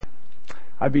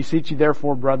I beseech you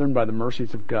therefore, brethren, by the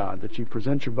mercies of God, that you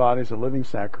present your bodies a living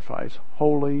sacrifice,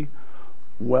 holy,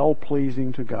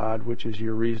 well-pleasing to God, which is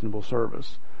your reasonable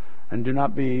service. And do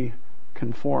not be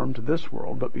conformed to this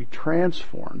world, but be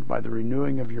transformed by the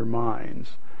renewing of your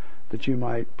minds, that you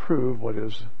might prove what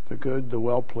is the good, the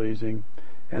well-pleasing,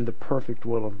 and the perfect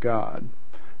will of God.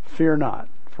 Fear not,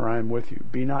 for I am with you.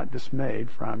 Be not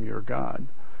dismayed, for I am your God.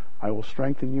 I will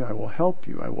strengthen you, I will help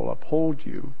you, I will uphold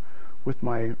you with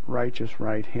my righteous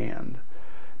right hand.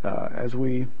 As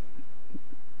we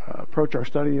approach our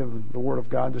study of the Word of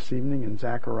God this evening in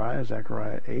Zechariah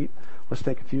 8, let's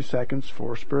take a few seconds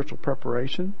for spiritual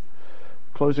preparation,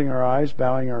 closing our eyes,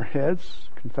 bowing our heads,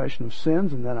 confession of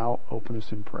sins, and then I'll open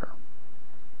us in prayer.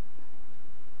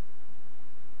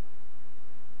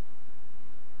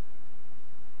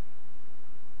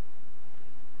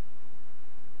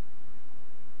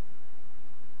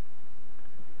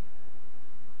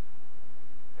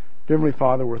 Dear Heavenly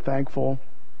Father, we're thankful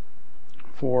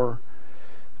for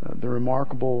the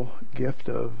remarkable gift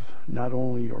of not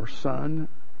only your Son,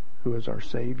 who is our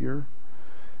Savior,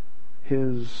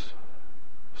 His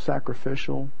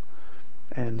sacrificial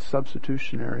and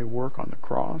substitutionary work on the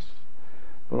cross,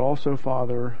 but also,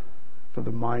 Father, for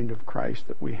the mind of Christ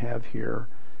that we have here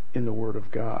in the Word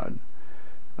of God.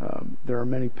 There are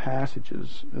many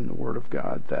passages in the Word of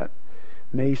God that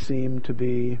may seem to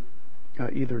be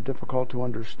either difficult to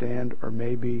understand or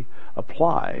maybe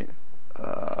apply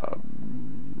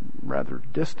rather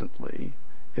distantly,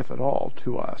 if at all,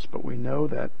 to us. But we know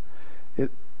that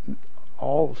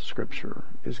all Scripture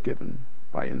is given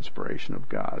by inspiration of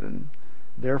God, and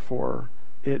therefore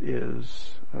it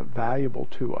is valuable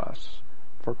to us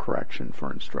for correction,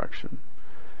 for instruction.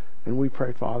 And we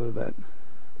pray, Father, that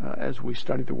as we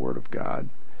study the Word of God,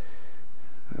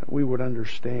 we would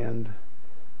understand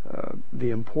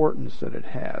the importance that it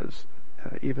has,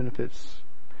 even if it's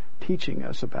teaching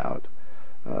us about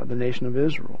the nation of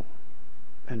Israel.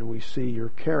 And we see your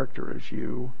character as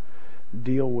you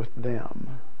deal with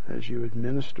them, as you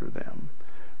administer them.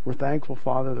 We're thankful,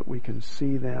 Father, that we can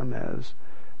see them as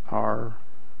our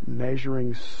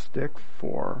measuring stick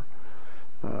for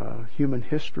human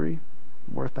history.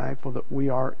 We're thankful that we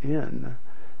are in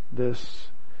this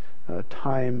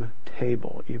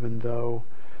timetable, even though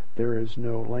there is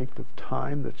no length of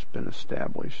time that's been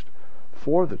established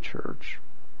for the church.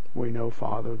 We know,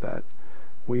 Father, that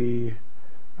we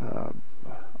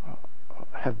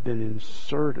have been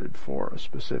inserted for a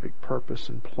specific purpose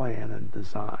and plan and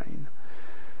design.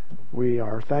 We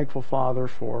are thankful, Father,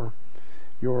 for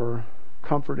your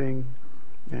comforting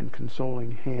and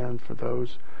consoling hand for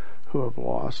those who have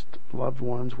lost loved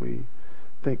ones. We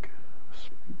think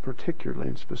particularly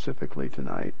and specifically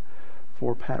tonight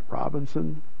for Pat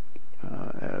Robinson,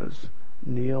 as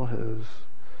Neil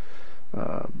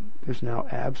is now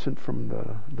absent from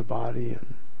the body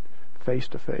and face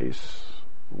to face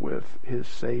with his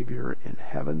Savior in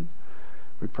heaven.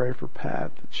 We pray for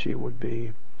Pat that she would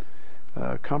be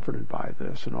comforted by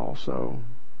this, and also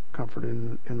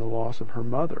comforted in the loss of her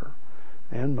mother,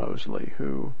 Ann Mosley,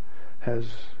 who has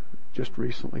just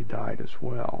recently died as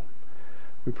well.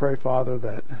 We pray, Father,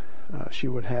 that she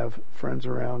would have friends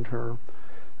around her,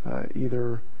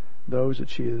 either those that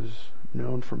she has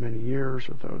known for many years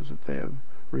or those that they have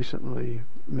recently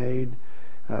made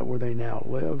where they now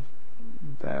live,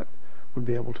 that would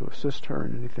be able to assist her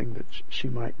in anything that she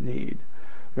might need.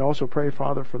 We also pray,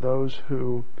 Father, for those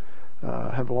who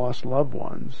have lost loved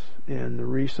ones in the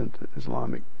recent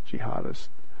Islamic jihadist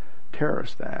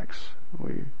terrorist acts.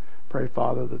 We pray,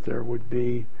 Father, that there would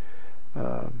be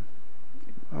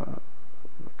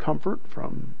comfort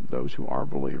from those who are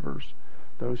believers,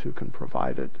 those who can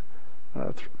provide it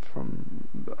from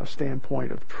a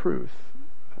standpoint of truth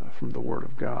from the Word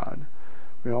of God.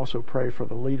 We also pray for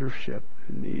the leadership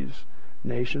in these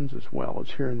nations as well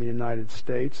as here in the United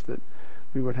States, that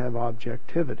we would have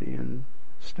objectivity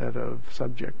instead of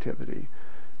subjectivity,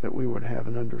 that we would have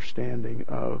an understanding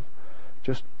of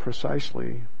just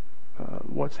precisely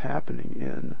what's happening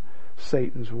in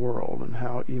Satan's world and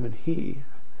how even he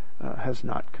has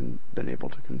not been able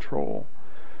to control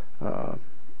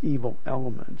evil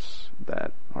elements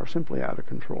that are simply out of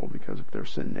control because of their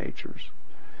sin natures.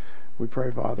 We pray,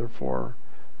 Father, for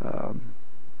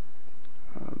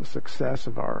the success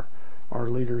of our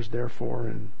leaders, therefore,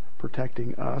 in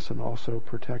protecting us and also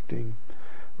protecting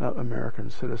American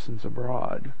citizens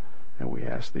abroad. And we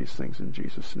ask these things in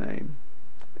Jesus' name.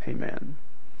 Amen.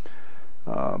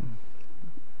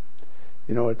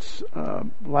 It's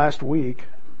last week,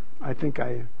 I think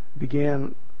I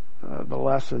began the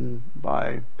lesson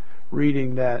by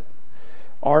reading that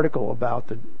article about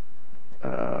the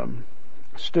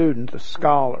student, a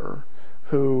scholar,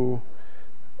 who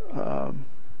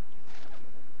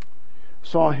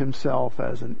saw himself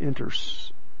as an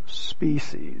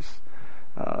interspecies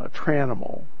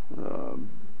tranimal,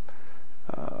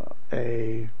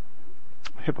 a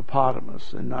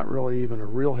hippopotamus, and not really even a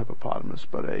real hippopotamus,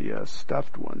 but a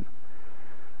stuffed one.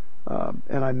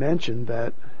 And I mentioned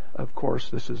that, of course,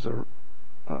 this is a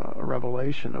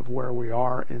revelation of where we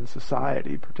are in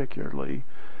society, particularly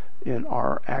in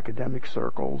our academic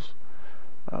circles,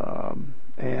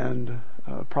 and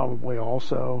probably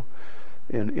also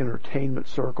in entertainment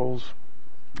circles,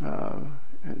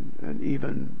 and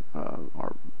even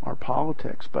our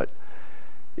politics. But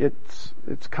it's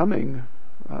coming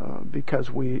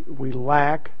because we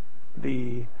lack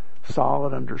the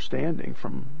solid understanding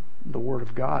from the Word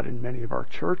of God in many of our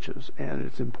churches, and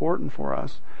it's important for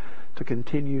us to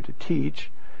continue to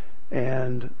teach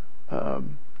and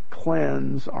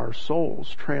cleanse our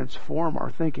souls, transform our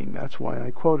thinking. That's why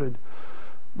I quoted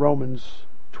Romans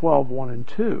 12:1 and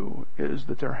 2, is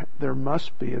that there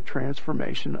must be a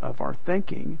transformation of our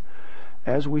thinking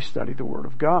as we study the Word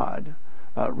of God,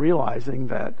 realizing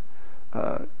that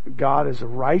God is a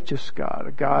righteous God,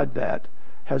 a God that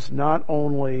has not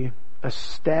only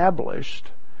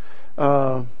established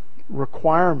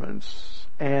requirements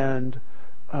and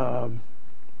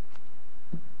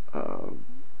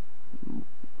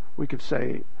we could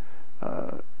say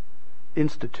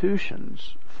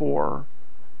institutions for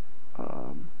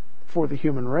the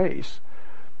human race,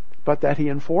 but that He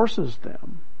enforces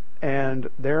them. And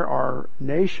there are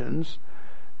nations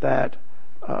that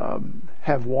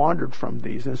have wandered from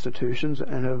these institutions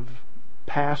and have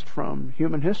passed from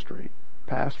human history,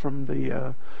 passed from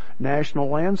the national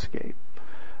landscape.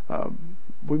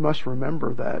 We must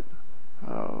remember that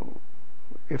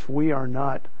if we are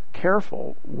not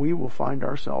careful, we will find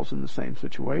ourselves in the same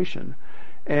situation.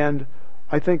 And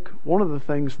I think one of the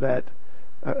things that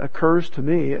occurs to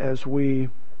me as we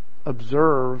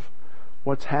observe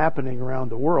what's happening around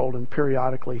the world, and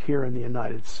periodically here in the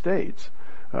United States,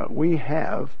 we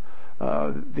have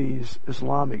these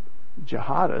Islamic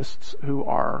jihadists who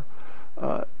are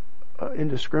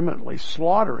indiscriminately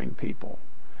slaughtering people.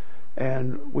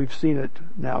 And we've seen it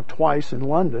now twice in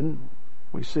London.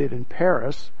 We see it in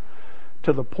Paris,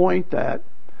 to the point that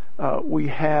we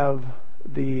have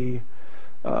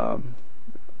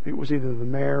it was either the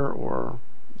mayor or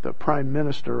the Prime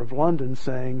Minister of London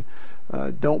saying,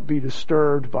 don't be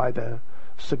disturbed by the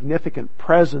significant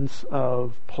presence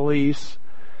of police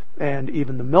and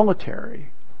even the military.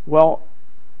 Well,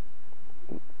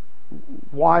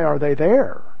 why are they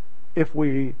there? If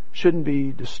we shouldn't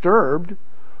be disturbed,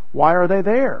 why are they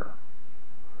there?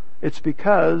 It's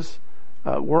because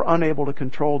we're unable to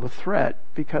control the threat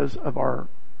because of our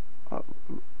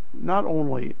not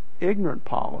only ignorant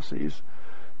policies,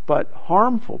 but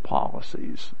harmful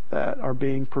policies that are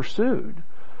being pursued.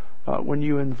 When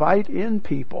you invite in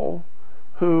people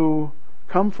who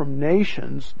come from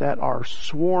nations that are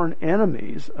sworn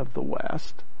enemies of the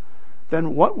West,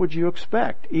 then what would you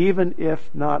expect, even if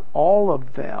not all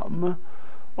of them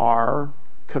are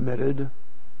committed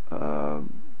to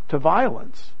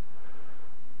violence?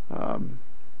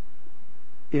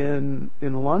 In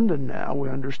London now, we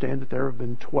understand that there have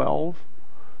been 12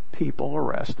 people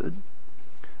arrested,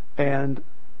 and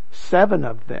 7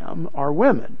 of them are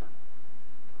women.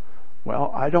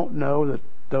 Well, I don't know that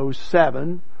those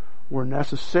 7 were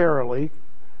necessarily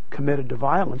committed to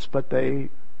violence, but they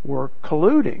were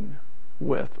colluding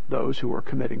with those who were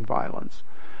committing violence.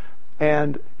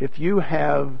 And if you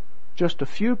have just a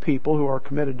few people who are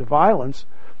committed to violence,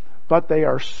 but they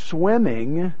are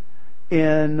swimming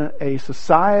in a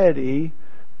society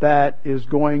that is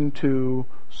going to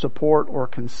support or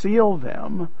conceal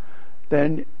them,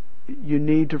 then you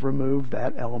need to remove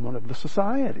that element of the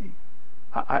society.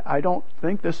 I don't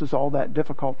think this is all that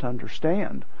difficult to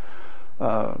understand.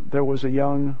 There was a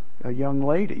young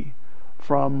lady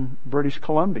from British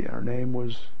Columbia. Her name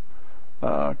was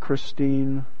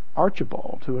Christine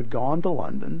Archibald, who had gone to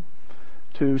London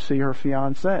to see her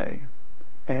fiancé,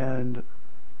 and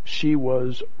she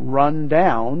was run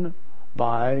down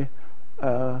by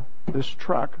this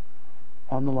truck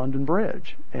on the London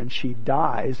Bridge, and she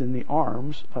dies in the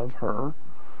arms of her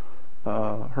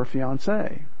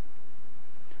fiancé.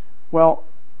 Well,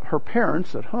 her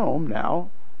parents at home now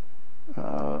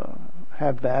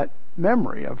have that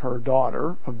memory of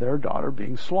their daughter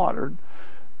being slaughtered.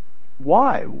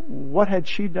 Why? What had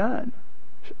she done?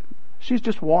 She's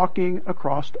just walking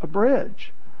across a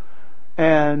bridge,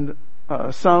 and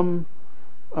some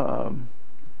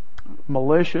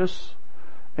malicious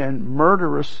and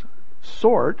murderous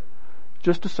sort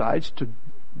just decides to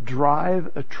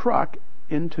drive a truck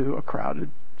into a crowded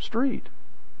street,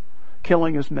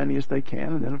 killing as many as they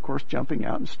can, and then of course jumping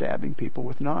out and stabbing people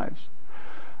with knives.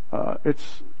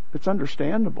 It's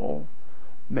understandable,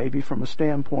 maybe from a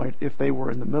standpoint if they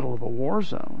were in the middle of a war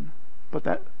zone, but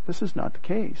this is not the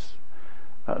case.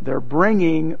 They're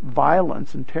bringing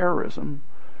violence and terrorism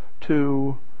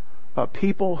to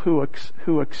people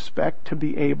who expect to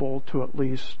be able to at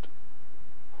least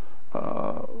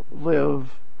live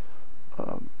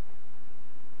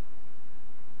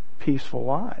peaceful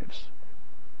lives.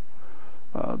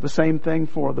 The same thing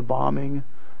for the bombing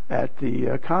at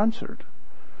the concert.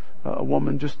 A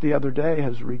woman just the other day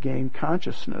has regained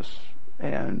consciousness,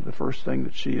 and the first thing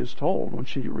that she is told when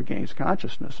she regains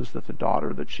consciousness is that the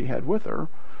daughter that she had with her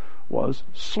was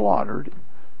slaughtered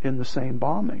in the same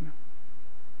bombing.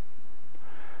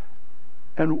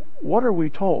 And what are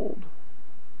we told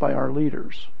by our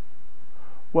leaders?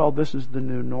 Well, this is the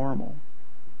new normal.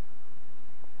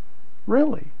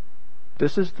 Really?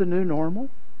 This is the new normal?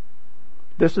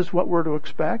 This is what we're to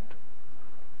expect?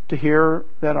 To hear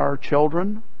that our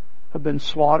children have been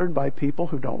slaughtered by people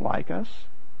who don't like us?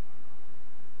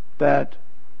 That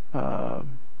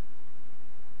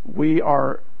we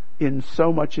are in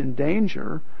so much in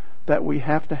danger that we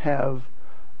have to have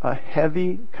a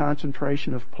heavy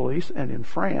concentration of police, and in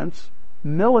France,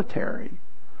 military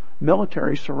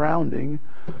surrounding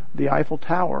the Eiffel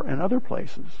Tower and other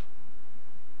places.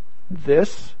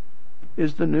 This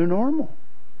is the new normal.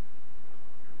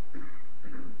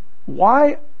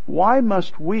 Why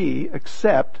must we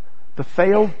accept the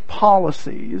failed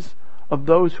policies of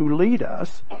those who lead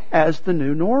us as the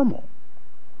new normal?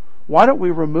 Why don't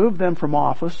we remove them from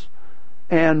office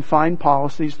and find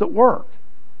policies that work?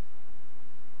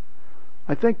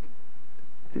 I think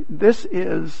this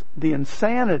is the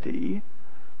insanity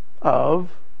of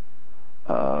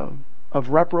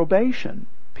reprobation.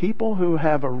 People who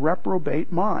have a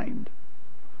reprobate mind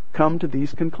come to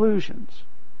these conclusions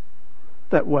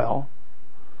that, well,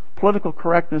 political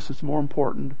correctness is more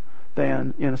important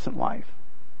than innocent life.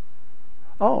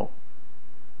 Oh,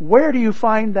 where do you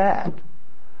find that?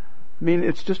 I mean,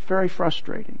 it's just very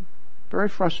frustrating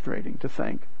to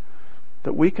think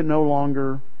that we can no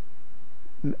longer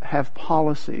have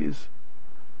policies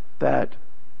that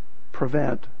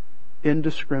prevent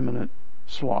indiscriminate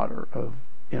slaughter of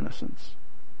innocents.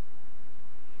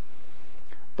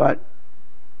 But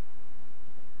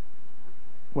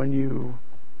when you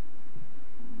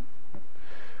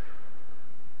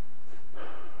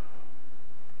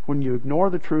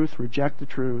ignore the truth, reject the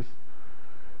truth,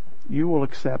 you will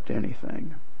accept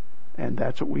anything. And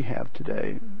that's what we have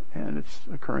today, and it's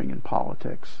occurring in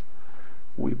politics.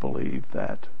 We believe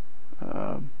that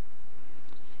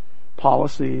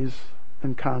policies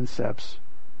and concepts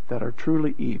that are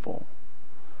truly evil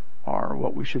are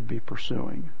what we should be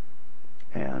pursuing,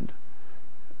 and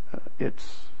it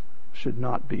should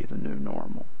not be the new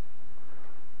normal.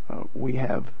 We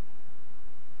have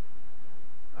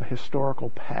a historical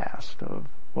past of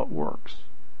what works,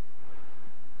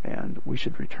 and we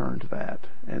should return to that,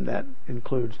 and that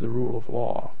includes the rule of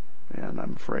law. And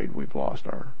I'm afraid we've lost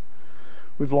our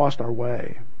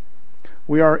way.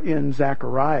 We are in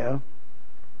Zechariah,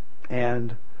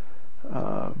 and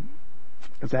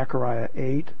Zechariah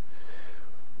 8.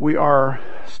 We are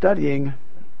studying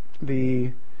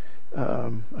the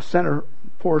center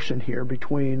portion here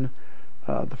between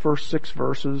the first 6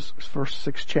 verses, first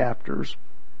 6 chapters,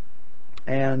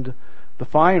 and the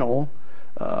final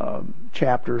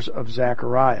chapters of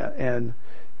Zechariah, and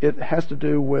it has to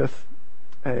do with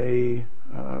 4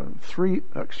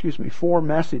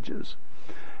 messages.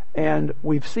 And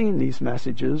we've seen these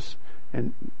messages,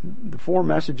 and the 4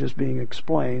 messages being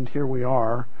explained. Here we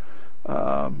are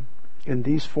in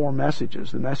these 4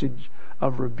 messages. The message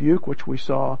of rebuke, which we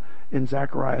saw in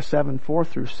Zechariah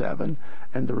 7:4-7,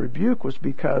 and the rebuke was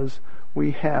because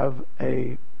we have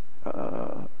an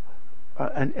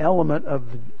element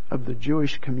of the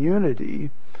Jewish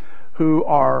community who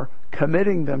are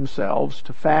committing themselves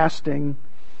to fasting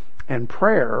and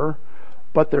prayer,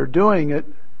 but they're doing it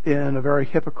in a very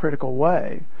hypocritical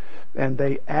way. And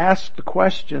they asked the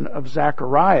question of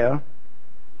Zechariah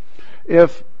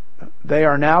if they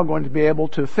are now going to be able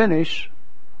to finish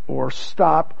or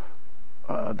stop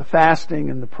the fasting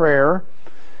and the prayer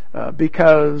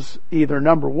because either,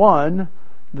 number one,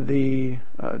 the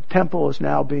temple is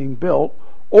now being built,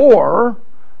 or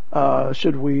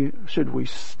should we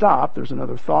stop? There's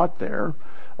another thought there.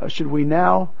 Should we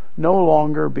now no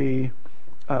longer be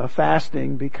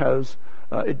fasting because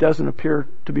it doesn't appear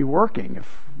to be working?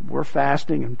 If we're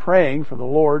fasting and praying for the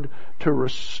Lord to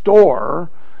restore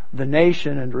the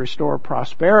nation and to restore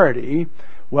prosperity,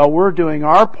 well, we're doing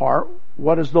our part.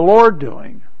 What is the Lord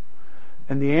doing?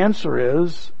 And the answer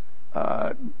is,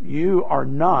 you are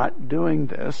not doing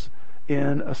this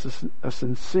in a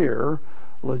sincere,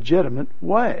 legitimate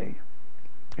way.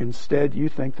 Instead, you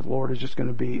think the Lord is just going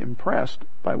to be impressed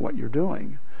by what you're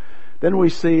doing. Then we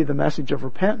see the message of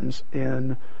repentance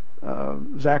in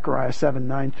Zechariah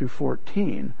 7:9 through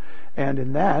 14. And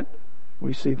in that,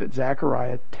 we see that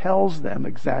Zechariah tells them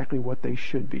exactly what they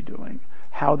should be doing,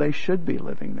 how they should be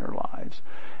living their lives.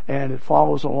 And it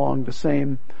follows along the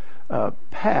same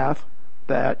path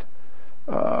that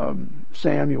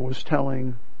Samuel was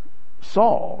telling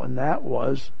Saul, and that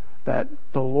was that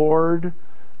the Lord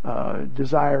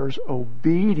desires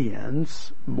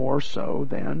obedience more so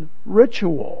than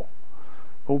ritual.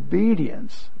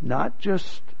 Obedience, not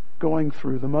just going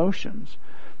through the motions.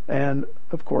 And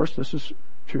of course, this is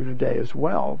true today as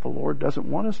well. The Lord doesn't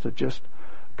want us to just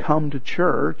come to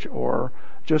church or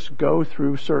just go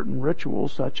through certain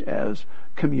rituals such as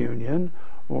communion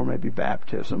or maybe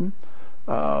baptism,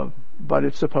 but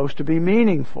it's supposed to be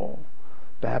meaningful.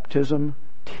 Baptism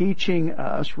teaching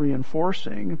us,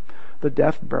 reinforcing the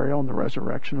death, burial, and the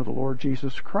resurrection of the Lord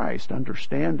Jesus Christ,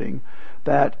 understanding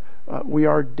that we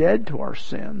are dead to our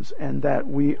sins and that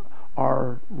we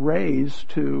are raised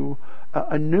to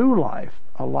a new life,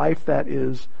 a life that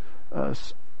is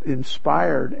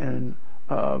inspired and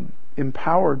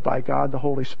empowered by God the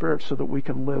Holy Spirit so that we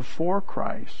can live for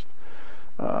Christ,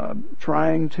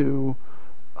 trying to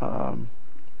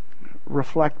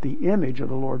reflect the image of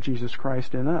the Lord Jesus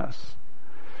Christ in us.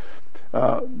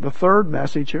 The third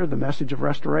message here, the message of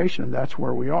restoration, that's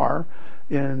where we are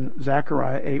in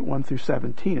Zechariah 8:1 through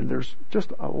 17. And there's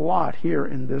just a lot here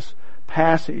in this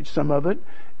passage. Some of it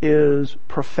is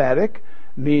prophetic,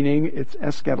 meaning it's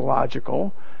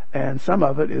eschatological, and some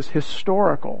of it is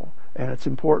historical. And it's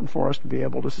important for us to be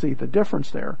able to see the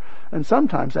difference there. And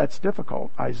sometimes that's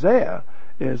difficult. Isaiah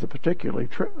is a particularly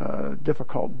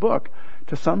difficult book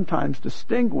to sometimes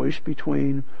distinguish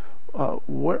between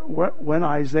when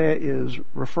Isaiah is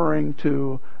referring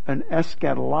to an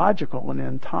eschatological and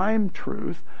end-time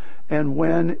truth, and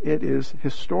when it is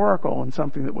historical and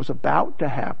something that was about to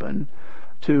happen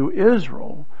to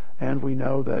Israel. And we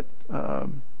know that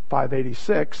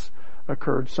 586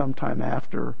 occurred sometime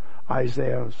after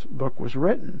Isaiah's book was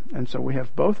written. And so we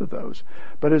have both of those.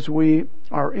 But as we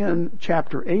are in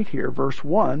chapter 8 here, verse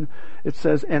 1, it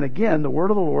says, "And again, the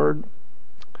word of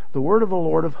the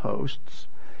Lord of hosts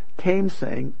came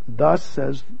saying, thus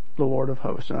says the Lord of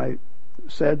hosts." And I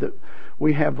said that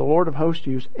we have the Lord of hosts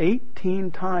used 18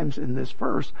 times in this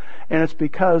verse, and it's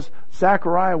because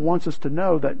Zechariah wants us to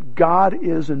know that God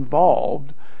is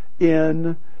involved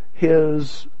in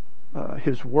His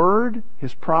word,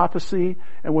 His prophecy,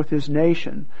 and with His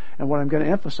nation. And what I'm going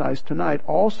to emphasize tonight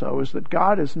also is that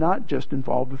God is not just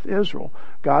involved with Israel.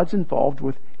 God's involved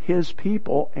with His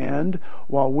people, and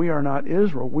while we are not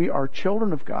Israel, we are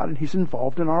children of God, and He's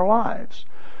involved in our lives.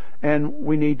 And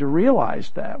we need to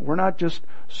realize that. We're not just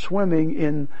swimming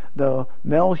in the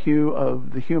milieu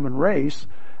of the human race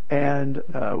and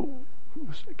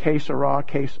que sera,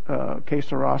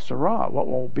 sera. What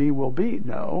will be, will be.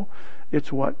 No,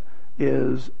 it's what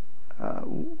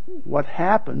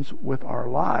happens with our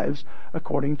lives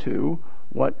according to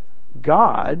what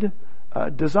God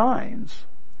designs.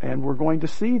 And we're going to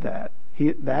see that.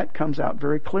 That comes out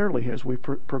very clearly as we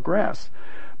progress.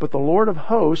 But the Lord of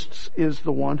hosts is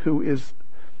the one who is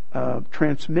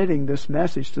transmitting this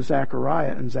message to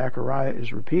Zechariah, and Zechariah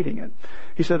is repeating it.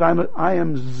 He said, I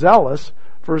am zealous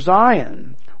for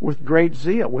Zion with great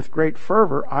zeal, with great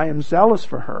fervor. I am zealous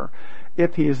for her.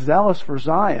 If He is zealous for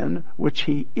Zion, which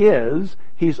He is,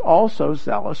 He's also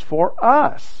zealous for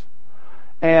us.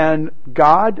 And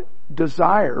God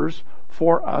desires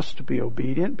for us to be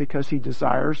obedient because He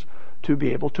desires to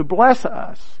be able to bless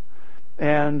us.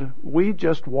 And we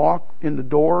just walk in the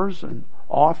doors and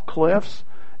off cliffs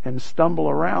and stumble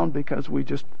around because we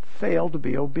just fail to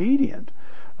be obedient.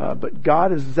 But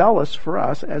God is zealous for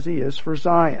us as He is for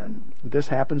Zion. This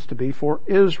happens to be for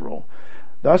Israel.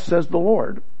 Thus says the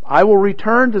Lord, I will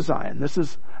return to Zion. This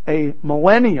is a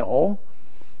millennial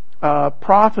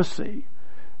prophecy.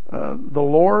 The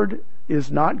Lord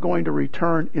is not going to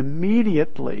return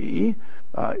immediately.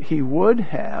 He would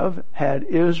have had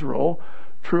Israel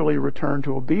truly return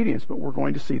to obedience, but we're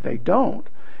going to see they don't.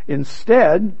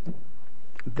 Instead,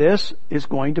 this is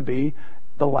going to be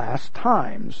the last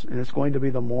times, and it's going to be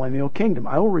the millennial kingdom.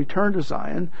 I will return to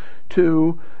Zion,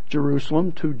 to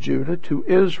Jerusalem, to Judah, to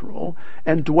Israel,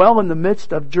 and dwell in the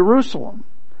midst of Jerusalem.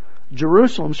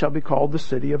 Jerusalem shall be called the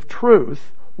city of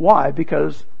truth. Why?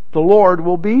 Because the Lord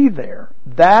will be there.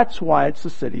 That's why it's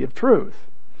the city of truth.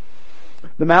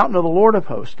 The mountain of the Lord of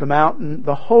hosts, the mountain,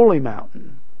 the holy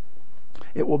mountain.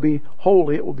 It will be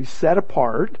holy, it will be set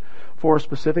apart for a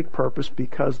specific purpose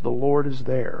because the Lord is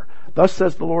there. Thus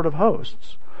says the Lord of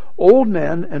hosts, old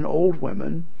men and old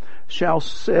women shall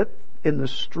sit in the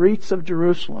streets of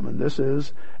Jerusalem. And this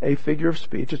is a figure of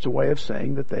speech. It's a way of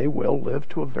saying that they will live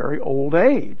to a very old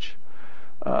age.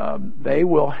 They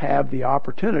will have the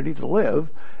opportunity to live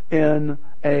in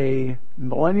a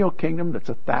millennial kingdom that's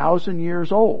 1,000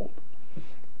 years old,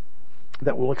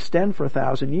 that will extend for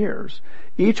 1,000 years,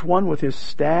 each one with his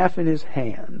staff in his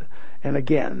hand. And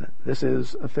again, this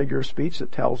is a figure of speech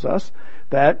that tells us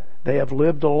that they have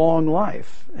lived a long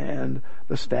life, and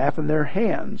the staff in their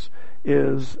hands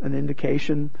is an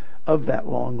indication of that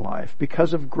long life.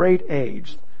 Because of great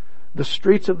age, the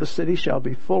streets of the city shall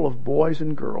be full of boys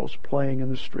and girls playing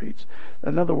in the streets.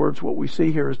 In other words, what we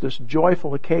see here is this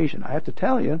joyful occasion. I have to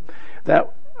tell you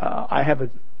that I have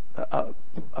a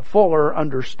fuller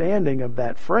understanding of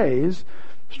that phrase,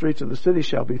 streets of the city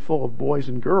shall be full of boys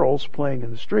and girls playing in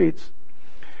the streets,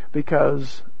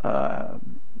 because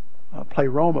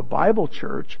Pleroma Bible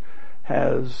Church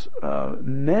has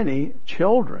many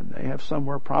children. They have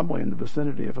somewhere probably in the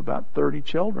vicinity of about 30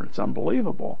 children. It's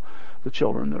unbelievable, the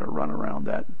children that are run around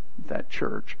that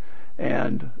church.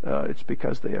 And it's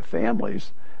because they have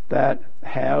families that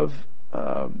have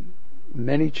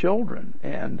many children,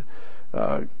 and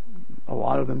a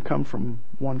lot of them come from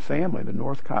one family. The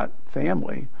Northcott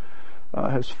family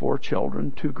has 4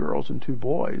 children, 2 girls and 2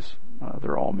 boys.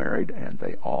 They're all married, and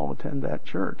they all attend that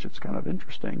church. It's kind of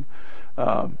interesting.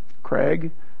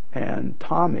 Craig and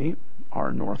Tommy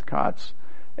are Northcotts,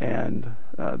 and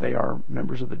they are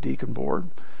members of the deacon board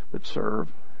that serve,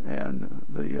 and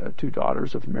the 2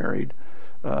 daughters of married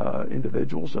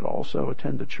individuals that also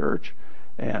attend the church.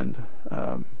 And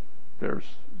there's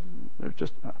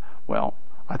just, well,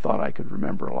 I thought I could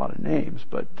remember a lot of names,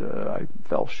 but I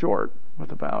fell short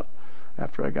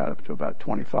after I got up to about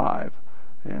 25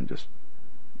 and just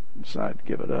decided to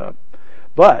give it up.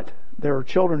 But there are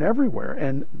children everywhere,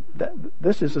 and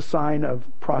this is a sign of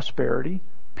prosperity,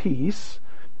 peace,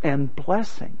 and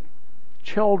blessing.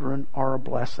 Children are a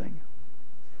blessing.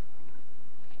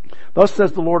 Thus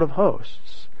says the Lord of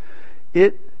hosts,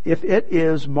 if it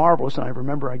is marvelous, and I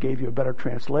remember I gave you a better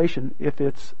translation, if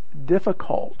it's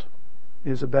difficult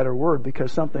is a better word,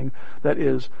 because something that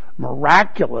is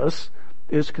miraculous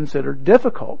is considered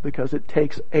difficult because it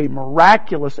takes a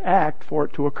miraculous act for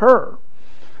it to occur.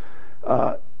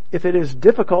 If it is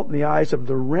difficult in the eyes of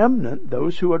the remnant,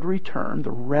 those who had returned, the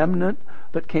remnant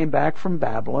that came back from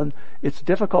Babylon, it's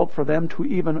difficult for them to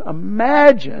even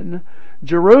imagine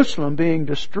Jerusalem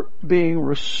being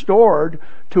restored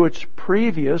to its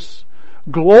previous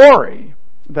glory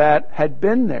that had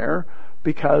been there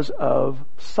because of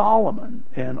Solomon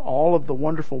and all of the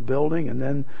wonderful building, and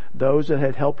then those that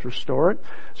had helped restore it.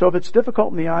 So if it's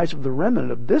difficult in the eyes of the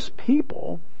remnant of this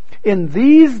people in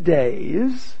these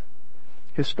days,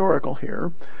 historical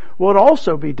here, will it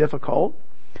also be difficult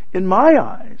in my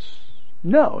eyes?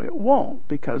 No, it won't,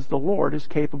 because the Lord is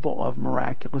capable of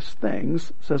miraculous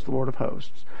things, says the Lord of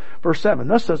hosts. Verse 7,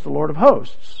 thus says the Lord of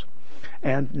hosts.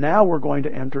 And now we're going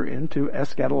to enter into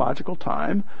eschatological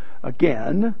time.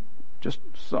 Again, just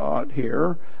saw it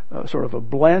here, sort of a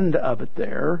blend of it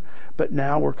there. But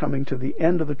now we're coming to the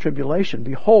end of the tribulation.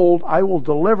 Behold, I will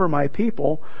deliver my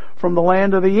people from the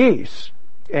land of the east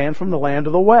and from the land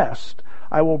of the west.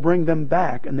 I will bring them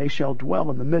back, and they shall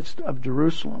dwell in the midst of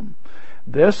Jerusalem.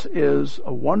 This is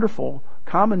a wonderful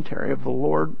commentary of the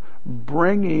Lord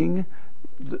bringing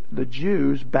the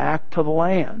Jews back to the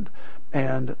land.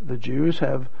 And the Jews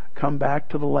have come back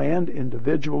to the land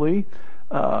individually,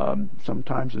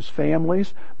 sometimes as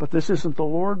families, but this isn't the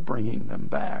Lord bringing them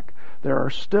back. There are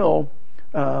still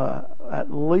at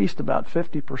least about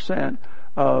 50%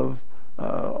 of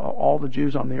all the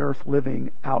Jews on the earth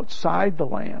living outside the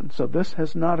land. So this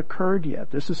has not occurred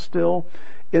yet. This is still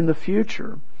in the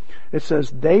future. It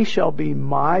says, they shall be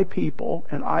my people,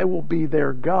 and I will be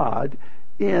their God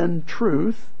in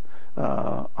truth.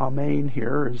 Amen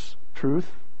here is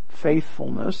truth.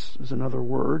 Faithfulness is another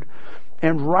word.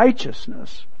 And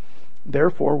righteousness.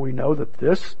 Therefore, we know that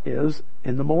this is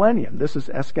in the millennium. This is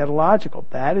eschatological.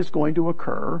 That is going to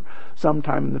occur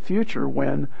sometime in the future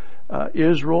when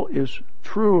Israel is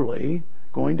truly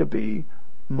going to be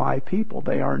my people.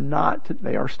 They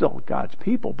are still God's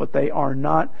people, but they are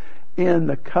not in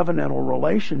the covenantal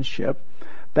relationship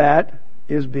that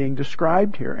is being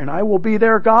described here. And I will be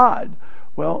their God.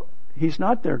 Well, He's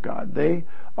not their God. They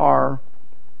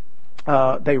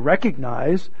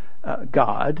recognize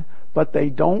God, but they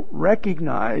don't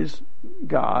recognize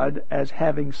God as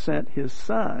having sent His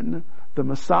Son, the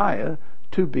Messiah,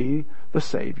 to be the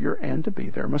Savior and to be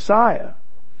their Messiah.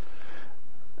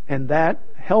 And that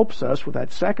helps us with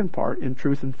that second part, in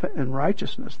truth and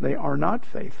righteousness. They are not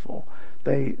faithful.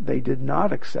 They did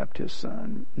not accept His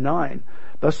Son. 9,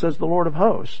 thus says the Lord of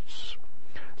hosts.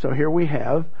 So here we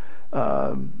have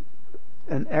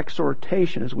an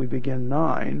exhortation as we begin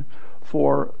 9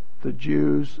 for the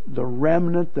Jews, the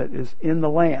remnant that is in the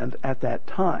land at that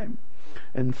time.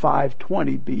 In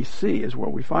 520 BC is where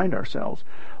we find ourselves.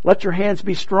 Let your hands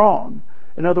be strong.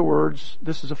 In other words,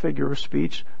 this is a figure of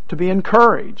speech, to be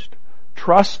encouraged.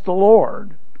 Trust the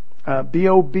Lord. Be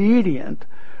obedient.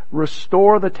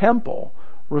 Restore the temple.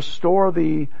 Restore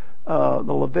the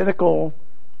Levitical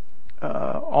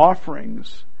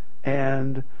offerings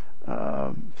and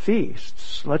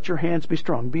feasts. Let your hands be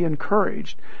strong. Be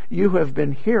encouraged. You who have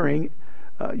been hearing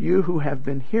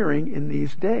in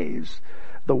these days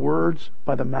the words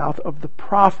by the mouth of the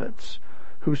prophets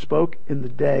who spoke in the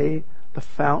day the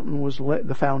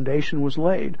foundation was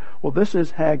laid. Well, this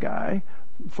is Haggai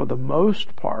for the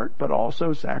most part, but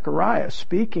also Zechariah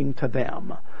speaking to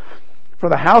them. For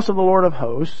the house of the Lord of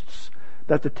hosts,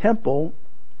 that the temple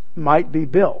might be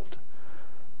built.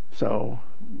 So,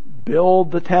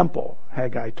 build the temple,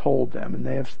 Haggai told them, and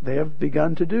they have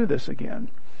begun to do this again.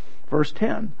 Verse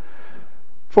 10,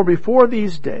 for before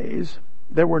these days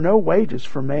there were no wages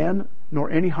for man, nor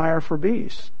any hire for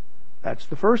beast. That's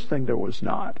the first thing, there was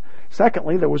not.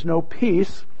 Secondly, there was no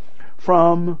peace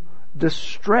from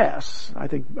distress. I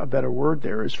think a better word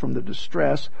there is from the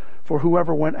distress for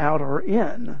whoever went out or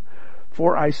in.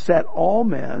 For I set all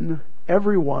men,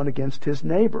 every one against his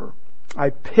neighbor. I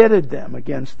pitted them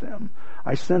against them.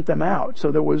 I sent them out.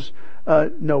 So there was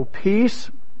no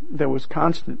peace. There was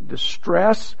constant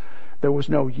distress. There was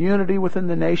no unity within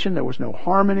the nation. There was no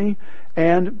harmony.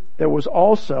 And there was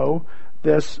also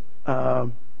this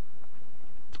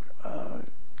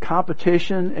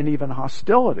competition and even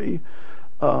hostility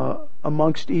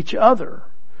amongst each other.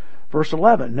 Verse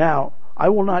 11, now I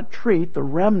will not treat the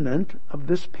remnant of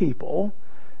this people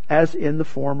as in the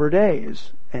former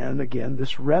days. And again,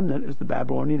 this remnant is the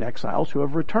Babylonian exiles who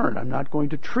have returned. I'm not going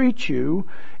to treat you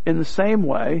in the same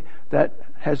way that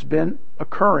has been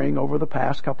occurring over the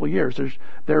past couple of years.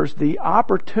 There's the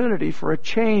opportunity for a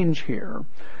change here.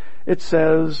 It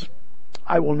says,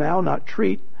 I will now not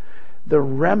treat the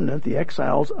remnant, the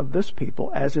exiles of this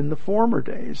people, as in the former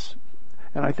days.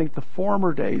 And I think the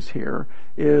former days here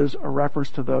is a reference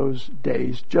to those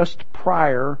days just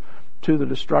prior to the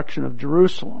destruction of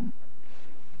Jerusalem.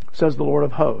 Says the Lord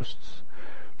of hosts,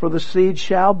 for the seed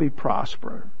shall be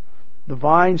prosperous, the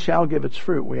vine shall give its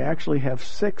fruit. We actually have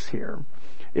 6 here.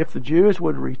 If the Jews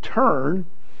would return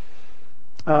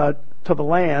to the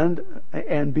land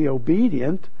and be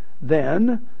obedient,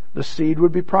 then the seed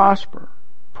would be prosperous.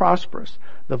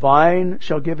 The vine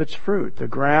shall give its fruit, the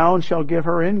ground shall give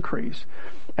her increase,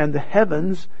 and the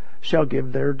heavens shall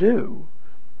give their dew.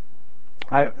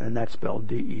 And that's spelled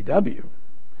D-E-W.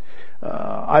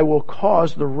 I will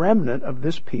cause the remnant of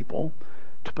this people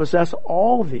to possess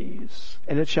all these,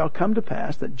 and it shall come to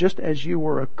pass that just as you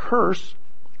were a curse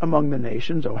among the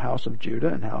nations, O house of Judah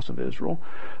and house of Israel,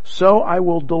 so I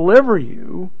will deliver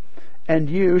you, and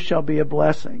you shall be a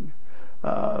blessing.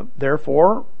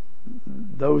 Therefore,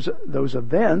 those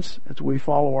events, as we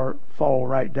follow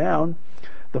right down,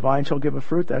 the vine shall give a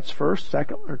fruit, that's first.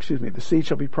 The seed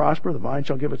shall be prosperous, the vine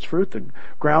shall give its fruit, the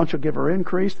ground shall give her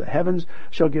increase, the heavens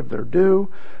shall give their dew.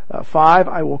 5,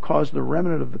 I will cause the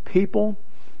remnant of the people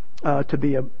to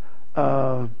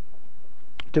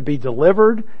be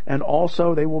delivered, and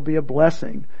also they will be a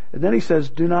blessing. And then he says,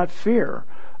 do not fear.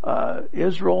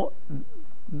 Israel,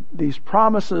 these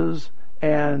promises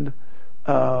and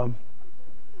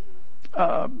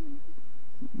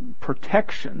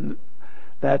protection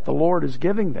that the Lord is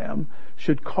giving them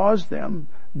should cause them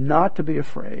not to be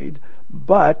afraid,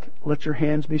 but let your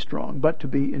hands be strong, but to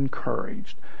be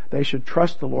encouraged. They should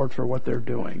trust the Lord for what they're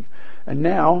doing. And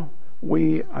now,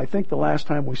 I think the last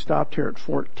time we stopped here at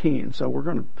 14, so we're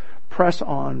going to press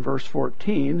on verse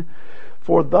 14.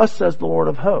 For thus says the Lord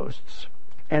of hosts.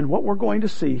 And what we're going to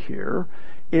see here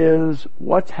is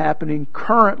what's happening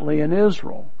currently in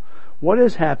Israel. What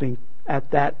is happening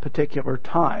at that particular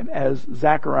time as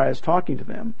Zechariah is talking to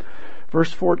them?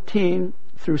 Verse 14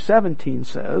 through 17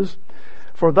 says,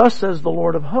 for thus says the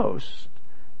Lord of hosts,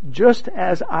 just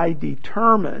as I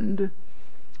determined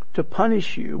to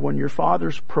punish you when your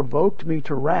fathers provoked me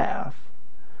to wrath,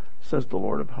 says the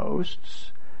Lord of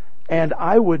hosts, and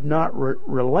I would not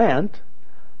relent,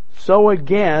 so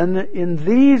again in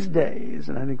these days,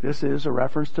 and I think this is a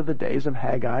reference to the days of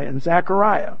Haggai and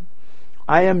Zechariah,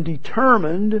 I am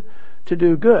determined to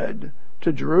do good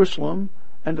to Jerusalem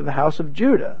and to the house of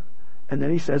Judah. And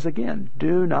then he says again,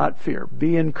 do not fear,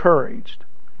 be encouraged.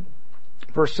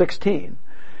 Verse 16,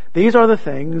 these are the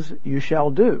things you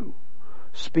shall do.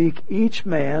 Speak each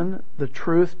man the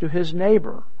truth to his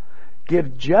neighbor.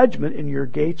 Give judgment in your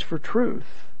gates for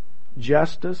truth,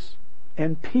 justice,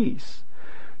 and peace.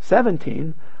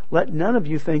 17, let none of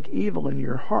you think evil in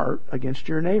your heart against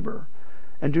your neighbor,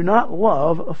 and do not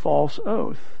love a false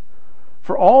oath.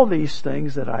 For all these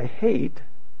things that I hate,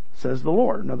 says the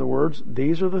Lord. In other words,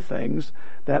 these are the things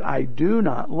that I do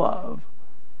not love,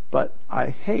 but I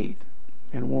hate.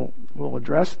 And we'll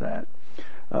address that.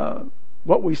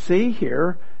 What we see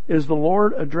here is the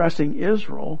Lord addressing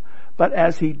Israel, but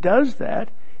as he does that,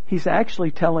 he's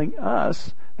actually telling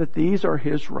us that these are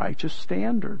his righteous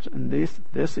standards, and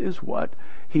this is what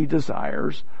he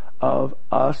desires of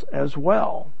us as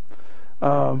well.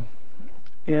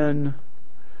 In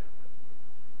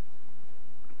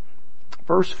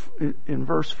verse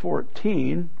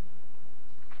 14,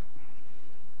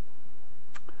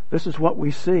 this is what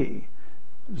we see.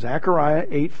 Zechariah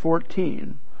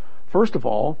 8:14. First of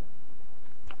all,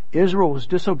 Israel was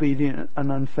disobedient and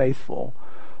unfaithful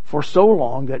for so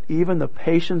long that even the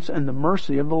patience and the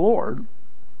mercy of the Lord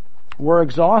were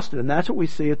exhausted. And that's what we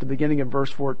see at the beginning of verse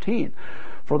 14.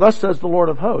 For thus says the Lord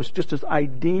of hosts, just as I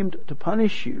deemed to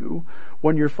punish you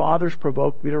when your fathers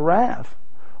provoked me to wrath.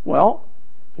 Well,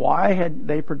 why had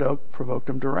they provoked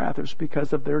them to wrath? It was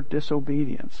because of their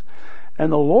disobedience.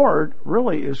 And the Lord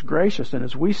really is gracious. And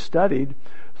as we studied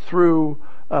through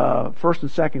 1st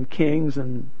and 2nd Kings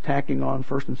and tacking on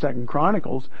 1st and 2nd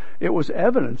Chronicles, it was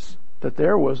evidence that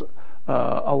there was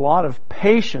a lot of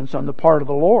patience on the part of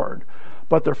the Lord.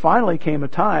 But there finally came a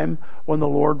time when the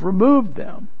Lord removed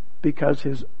them because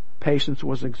his patience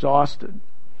was exhausted.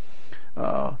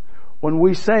 When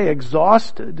we say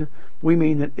exhausted, we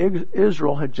mean that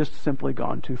Israel had just simply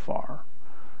gone too far.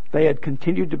 They had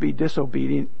continued to be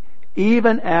disobedient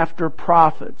even after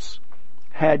prophets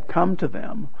had come to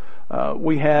them.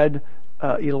 We had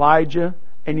Elijah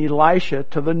and Elisha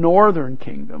to the northern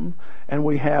kingdom, and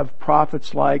we have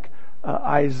prophets like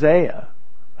Isaiah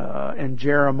and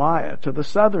Jeremiah to the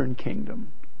southern kingdom.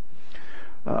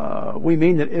 We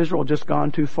mean that Israel just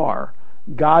gone too far.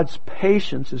 God's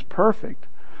patience is perfect.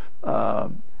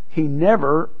 He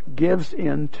never gives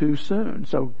in too soon.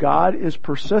 So God is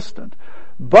persistent.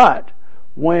 But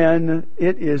when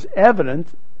it is evident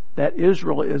that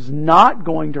Israel is not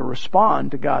going to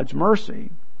respond to God's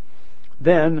mercy,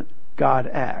 then God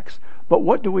acts. But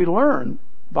what do we learn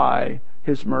by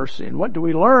his mercy? And what do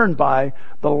we learn by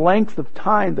the length of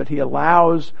time that he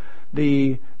allows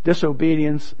the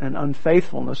disobedience and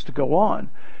unfaithfulness to go on?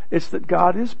 It's that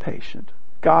God is patient.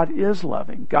 God is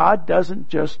loving. God doesn't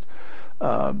just,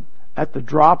 at the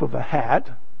drop of a hat,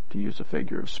 to use a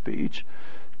figure of speech,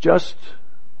 just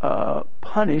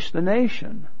punish the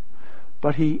nation.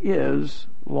 But he is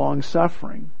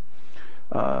long-suffering.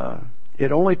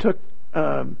 It only took,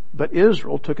 but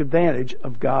Israel took advantage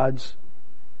of God's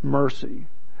mercy.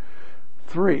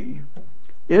 3,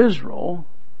 Israel,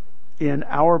 in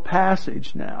our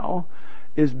passage now,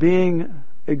 is being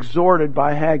exhorted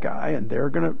by Haggai, and they're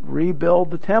going to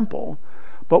rebuild the temple.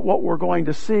 But what we're going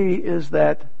to see is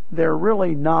that they're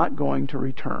really not going to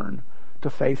return to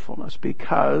faithfulness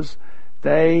because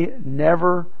they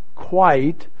never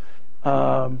quite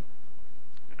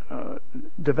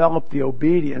develop the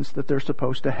obedience that they're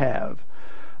supposed to have.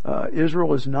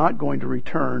 Israel is not going to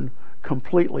return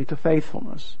completely to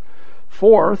faithfulness.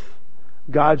 4th,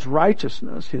 God's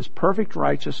righteousness, his perfect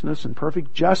righteousness and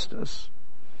perfect justice,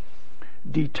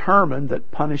 determined that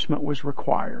punishment was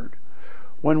required.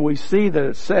 When we see that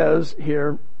it says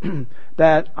here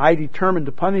that I determined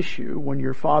to punish you when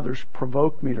your fathers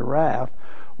provoked me to wrath,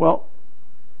 well,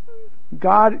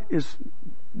 God is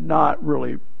not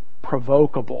really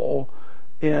provocable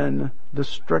in the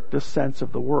strictest sense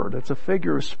of the word. It's a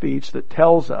figure of speech that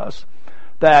tells us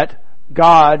that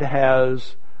God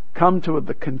has come to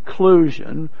the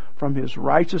conclusion from his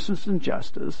righteousness and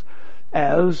justice,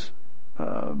 as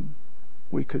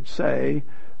we could say,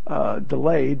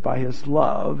 delayed by his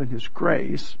love and his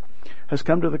grace, has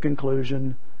come to the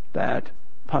conclusion that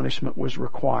punishment was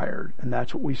required. And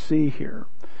that's what we see here.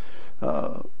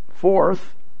 4th,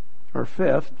 or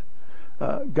 5th,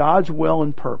 God's will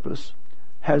and purpose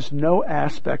has no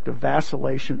aspect of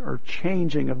vacillation or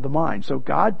changing of the mind. So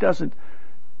God doesn't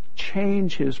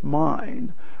change his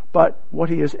mind, but what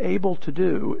he is able to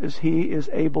do is he is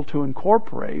able to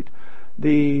incorporate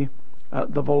the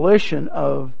volition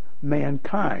of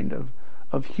mankind,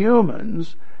 of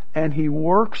humans, and he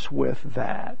works with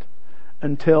that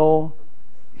until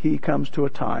he comes to a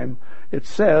time. It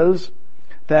says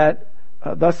that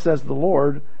thus says the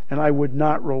Lord, and I would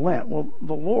not relent. Well,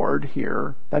 the Lord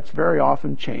here, that's very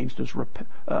often changed as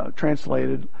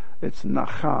translated, it's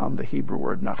nacham, the Hebrew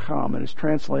word nacham, and it's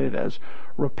translated as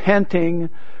repenting,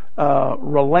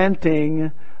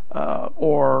 relenting,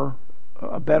 or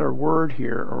a better word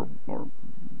here, or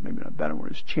maybe not a better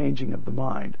word, is changing of the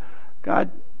mind.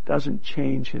 God doesn't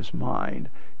change his mind.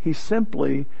 He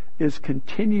simply is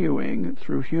continuing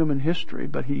through human history,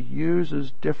 but he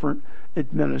uses different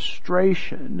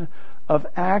administration of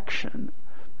action.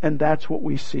 And that's what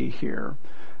we see here.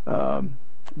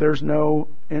 There's no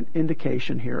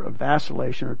indication here of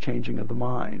vacillation or changing of the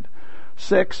mind.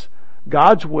 6,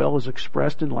 God's will is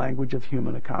expressed in language of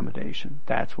human accommodation.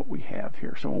 That's what we have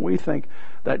here. So when we think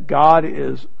that God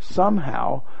is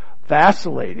somehow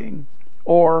vacillating,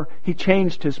 or he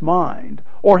changed his mind,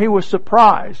 or he was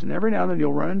surprised, and every now and then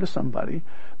you'll run into somebody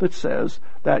that says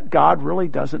that God really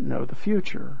doesn't know the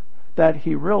future, that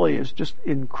he really is just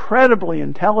incredibly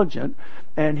intelligent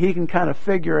and he can kind of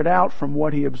figure it out from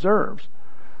what he observes.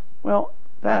 Well,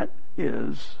 that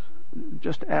is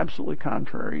just absolutely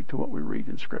contrary to what we read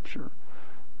in Scripture.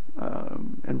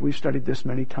 And we've studied this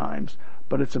many times,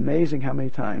 but it's amazing how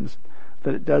many times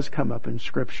that it does come up in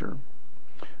Scripture.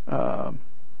 The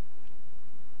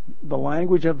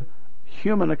language of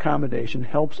human accommodation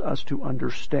helps us to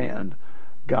understand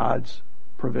God's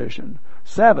provision.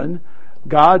 7,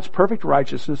 God's perfect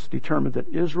righteousness determined that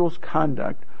Israel's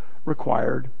conduct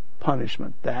required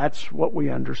punishment. That's what we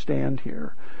understand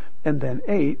here. And then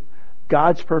 8,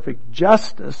 God's perfect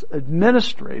justice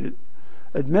administered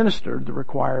the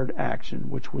required action,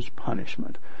 which was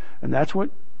punishment. And that's what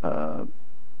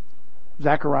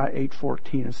Zechariah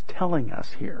 8:14 is telling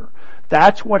us here.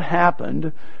 That's what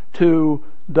happened to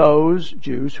those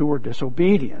Jews who were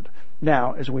disobedient.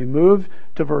 Now, as we move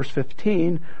to verse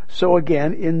 15, so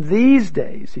again, in these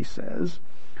days, he says,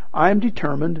 I am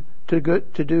determined to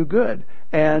do good.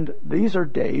 And these are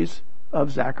days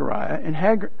of Zechariah and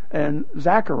Haggai and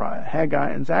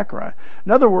Zechariah.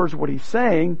 In other words, what he's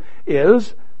saying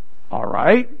is, all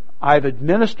right, I've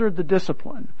administered the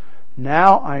discipline.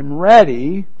 Now I'm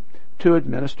ready to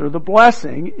administer the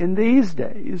blessing in these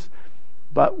days.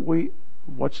 But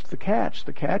what's the catch?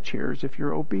 The catch here is if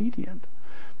you're obedient.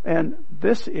 And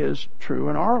this is true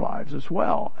in our lives as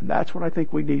well. And that's what I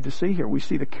think we need to see here. We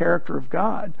see the character of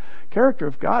God. Character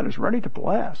of God is ready to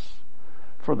bless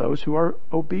for those who are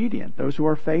obedient, those who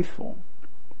are faithful.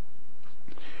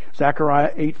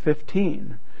 Zechariah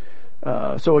 8:15.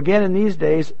 So again, in these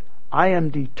days, I am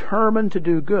determined to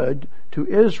do good to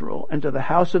Israel and to the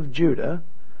house of Judah.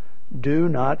 Do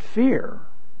not fear.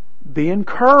 Be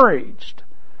encouraged.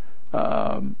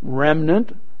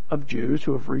 Remnant of Jews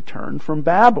who have returned from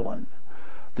Babylon.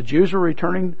 The Jews were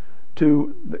returning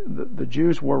to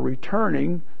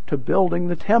building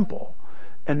the temple.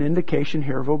 An indication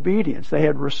here of obedience. They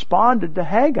had responded to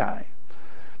Haggai.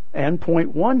 And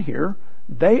point 1 here,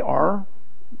 they are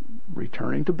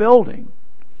returning to building.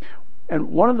 And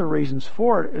one of the reasons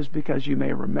for it is because you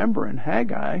may remember in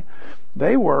Haggai,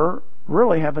 they were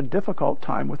really having a difficult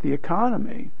time with the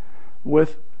economy,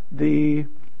 with the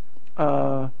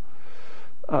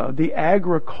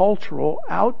agricultural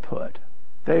output.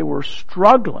 They were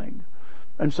struggling.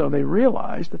 And so they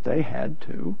realized that they had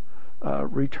to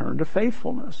return to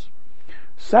faithfulness.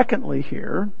 Secondly,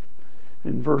 here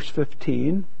in verse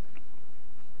 15,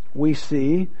 we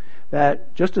see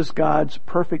that just as God's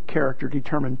perfect character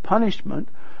determined punishment,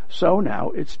 so now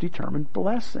it's determined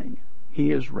blessing.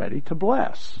 He is ready to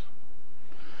bless.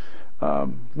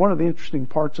 One of the interesting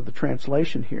parts of the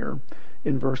translation here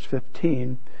in verse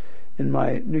 15, in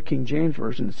my New King James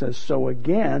Version, it says, so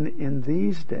again in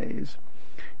these days.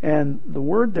 And the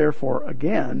word therefore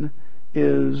again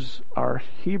is our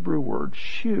Hebrew word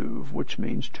shuv, which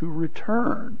means to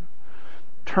return.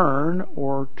 Turn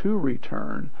or to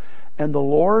return. And the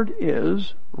Lord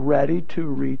is ready to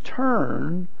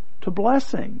return to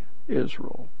blessing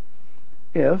Israel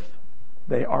if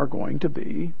they are going to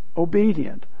be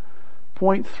obedient.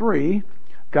 Point 3,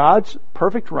 God's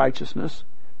perfect righteousness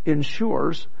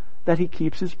ensures that he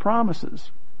keeps his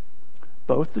promises,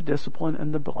 both the discipline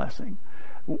and the blessing.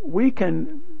 We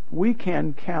can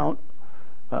count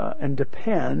and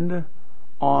depend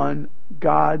on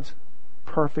God's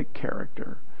perfect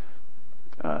character.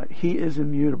 He is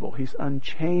immutable. He's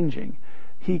unchanging.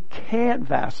 He can't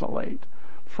vacillate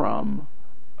from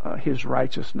his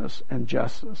righteousness and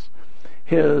justice.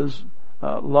 His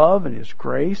love and his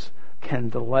grace can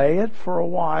delay it for a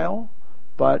while,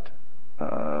 but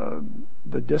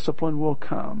the discipline will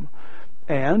come.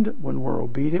 And when we're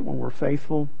obedient, when we're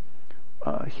faithful,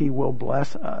 he will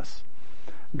bless us.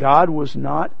 God was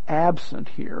not absent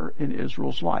here in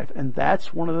Israel's life. And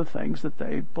that's one of the things that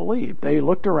they believed. They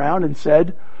looked around and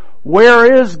said,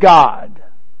 where is God?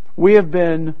 We have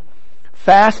been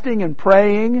fasting and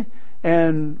praying,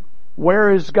 and where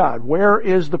is God? Where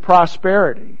is the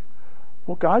prosperity?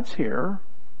 Well, God's here.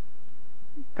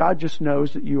 God just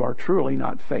knows that you are truly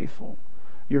not faithful.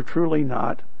 You're truly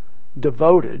not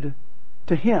devoted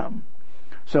to Him.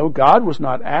 So God was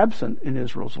not absent in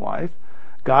Israel's life.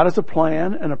 God has a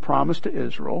plan and a promise to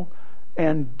Israel,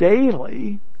 and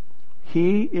daily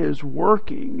He is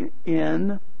working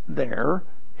in their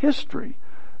history.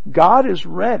 God is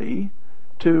ready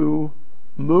to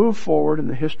move forward in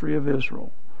the history of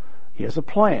Israel. He has a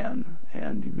plan,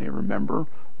 and you may remember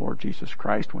Lord Jesus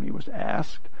Christ when He was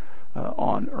asked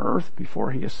on earth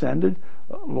before He ascended,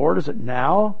 Lord, is it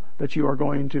now that you are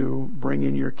going to bring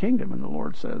in your kingdom? And the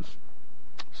Lord says,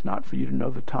 it's not for you to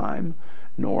know the time,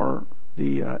 nor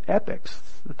the epochs,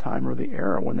 the time or the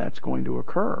era when that's going to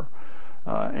occur.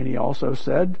 And He also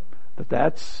said that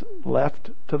that's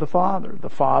left to the Father. The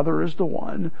Father is the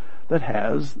one that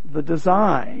has the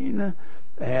design.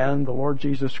 And the Lord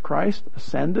Jesus Christ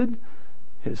ascended.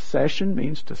 His session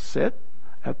means to sit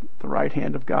at the right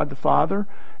hand of God the Father.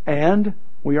 And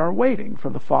we are waiting for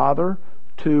the Father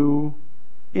to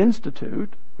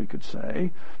institute, we could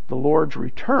say, the Lord's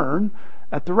return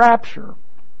at the rapture.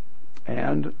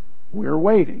 And we're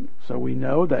waiting. So we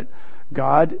know that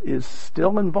God is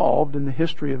still involved in the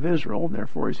history of Israel, and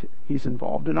therefore He's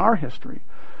involved in our history.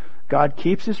 God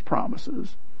keeps His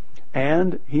promises,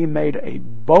 and He made a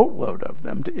boatload of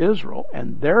them to Israel,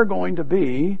 and they're going to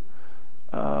be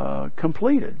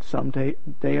completed someday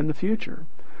in the future.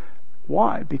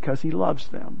 Why? Because He loves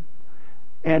them.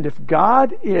 And if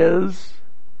God is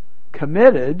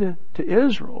committed to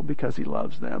Israel because He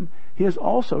loves them, He is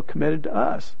also committed to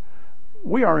us.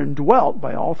 We are indwelt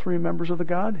by all three members of the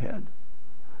Godhead.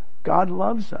 God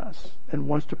loves us and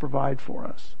wants to provide for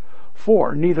us.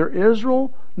 For neither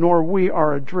Israel nor we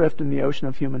are adrift in the ocean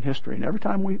of human history. And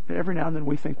every now and then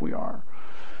we think we are.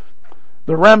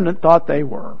 The remnant thought they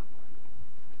were.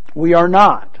 We are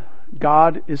not.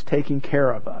 God is taking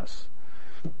care of us.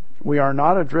 We are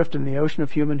not adrift in the ocean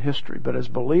of human history, but as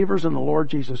believers in the Lord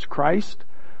Jesus Christ,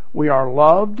 we are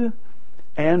loved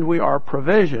and we are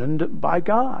provisioned by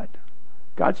God.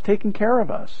 God's taking care of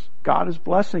us. God is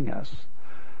blessing us.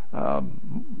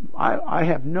 I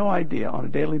have no idea on a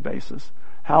daily basis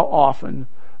how often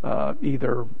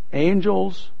either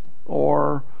angels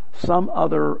or some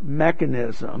other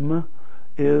mechanism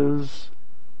is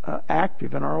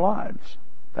active in our lives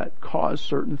that cause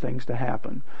certain things to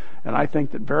happen. And I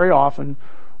think that very often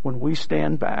when we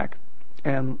stand back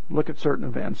and look at certain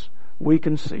events, we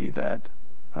can see that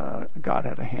God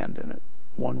had a hand in it,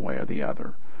 one way or the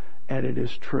other. And it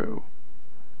is true.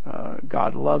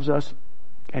 God loves us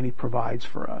and He provides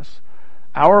for us.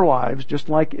 Our lives, just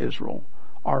like Israel,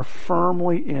 are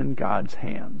firmly in God's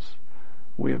hands.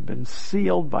 We have been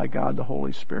sealed by God the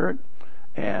Holy Spirit,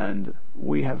 and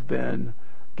we have been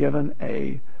given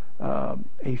a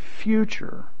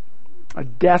future, a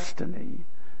destiny,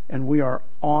 and we are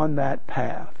on that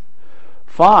path.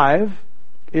 5,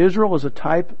 Israel is a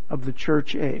type of the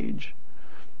church age.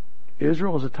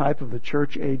 Israel is a type of the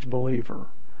church age believer.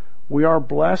 We are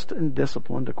blessed and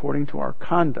disciplined according to our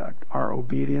conduct, our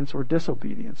obedience or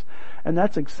disobedience. And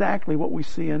that's exactly what we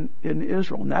see in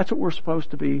Israel. And that's what we're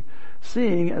supposed to be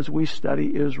seeing as we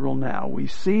study Israel now. We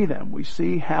see them. We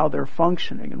see how they're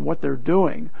functioning and what they're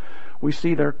doing. We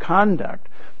see their conduct.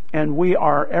 And we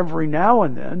are every now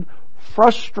and then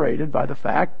frustrated by the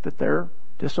fact that they're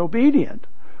disobedient.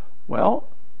 Well,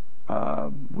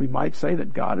 we might say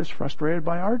that God is frustrated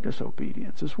by our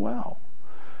disobedience as well.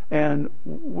 And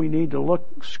we need to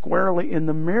look squarely in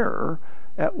the mirror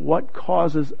at what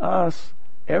causes us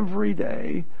every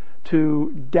day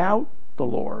to doubt the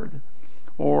Lord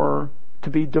or to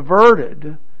be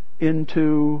diverted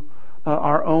into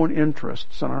our own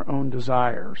interests and our own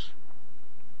desires.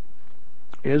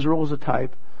 Israel is a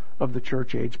type of the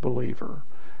church age believer.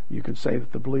 You can say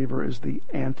that the believer is the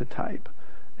antitype.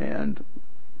 And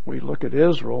we look at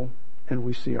Israel and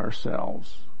we see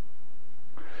ourselves.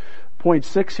 Point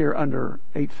 6 here under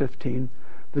 8:15,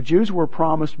 the Jews were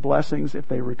promised blessings if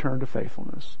they returned to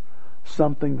faithfulness,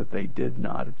 something that they did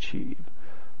not achieve.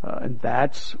 And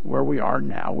that's where we are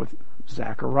now with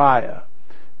Zechariah.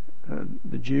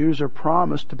 The Jews are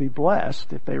promised to be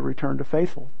blessed if they return to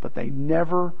faithful, but they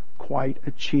never quite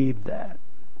achieved that.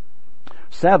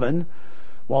 7,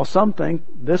 while some think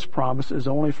this promise is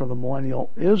only for the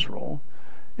millennial Israel,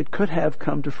 it could have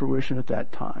come to fruition at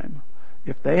that time.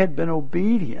 if they had been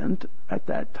obedient at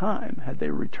that time, had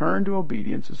they returned to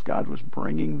obedience as God was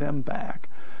bringing them back,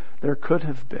 there could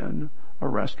have been a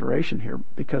restoration here,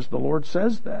 because the Lord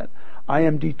says that. I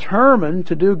am determined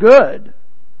to do good.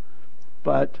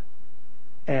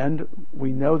 And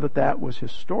we know that that was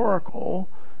historical,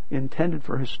 intended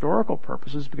for historical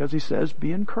purposes, because he says,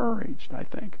 be encouraged, I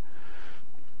think.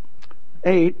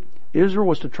 8, Israel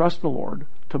was to trust the Lord,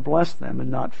 to bless them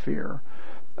and not fear.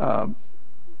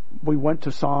 We went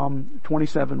to Psalm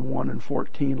 27:1 and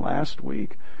 14 last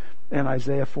week, and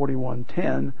Isaiah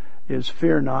 41:10 is,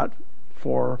 fear not,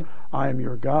 for I am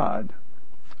your God.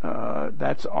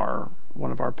 That's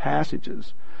one of our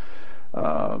passages.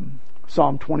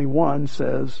 Psalm 21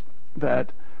 says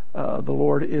that the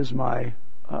Lord is my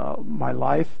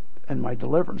life and my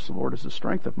deliverance. The Lord is the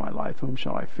strength of my life. Whom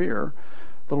shall I fear?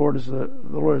 The Lord is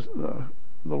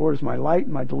my light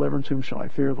and my deliverance. Whom shall I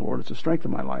fear? The Lord is the strength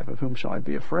of my life. Of whom shall I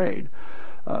be afraid?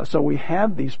 So we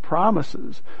have these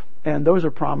promises, and those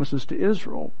are promises to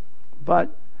Israel,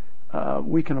 but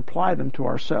we can apply them to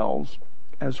ourselves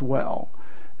as well.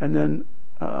 And then,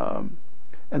 and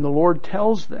the Lord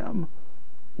tells them,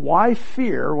 why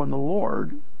fear when the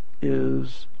Lord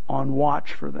is on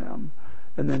watch for them?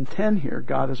 And then 10 here,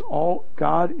 God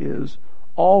is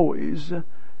always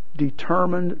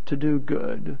determined to do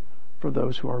good for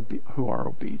those who are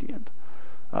obedient.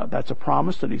 That's a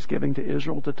promise that he's giving to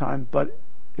Israel at the time, but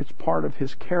it's part of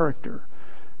his character.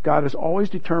 God is always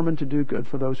determined to do good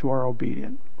for those who are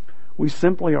obedient. We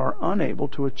simply are unable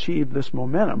to achieve this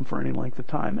momentum for any length of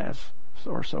time,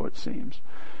 or so it seems.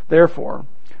 Therefore,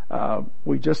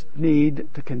 we just need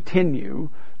to continue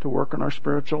to work on our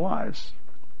spiritual lives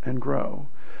and grow.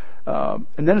 And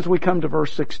then as we come to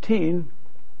verse 16,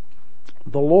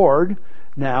 the Lord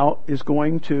now is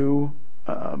going to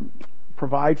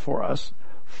provide for us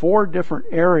 4 different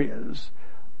areas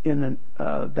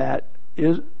that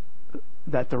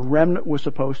the remnant was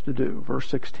supposed to do. Verse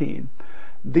 16.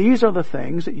 These are the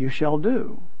things that you shall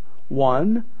do.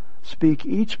 1, speak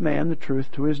each man the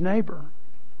truth to his neighbor.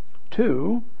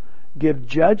 2, give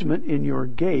judgment in your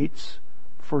gates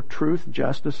for truth,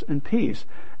 justice, and peace.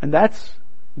 And that's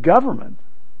government.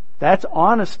 That's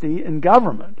honesty in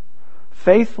government.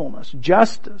 Faithfulness,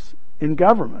 justice in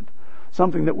government.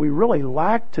 Something that we really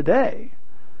lack today.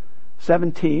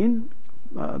 17,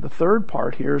 the third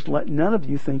part here is, let none of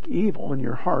you think evil in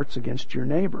your hearts against your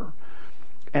neighbor.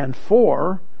 And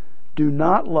 4, do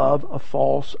not love a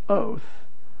false oath,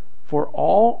 for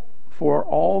all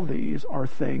these are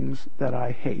things that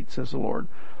I hate, says the Lord.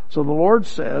 So the Lord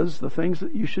says the things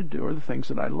that you should do are the things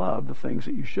that I love. The things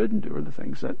that you shouldn't do are the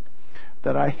things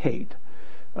that I hate.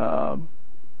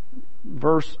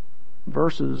 Verses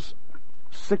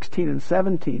 16 and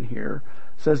 17 here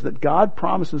says that God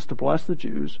promises to bless the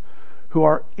Jews who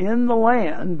are in the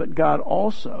land, but God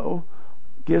also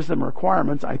gives them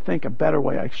requirements. I think a better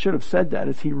way I should have said that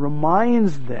is he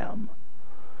reminds them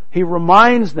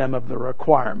of the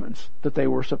requirements that they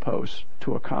were supposed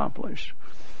to accomplish.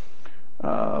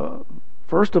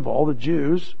 First of all, the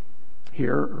Jews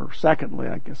here, or secondly,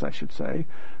 I guess I should say,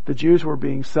 the Jews were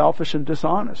being selfish and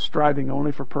dishonest, striving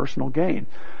only for personal gain.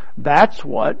 That's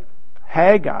what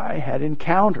Haggai had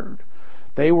encountered.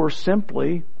 They were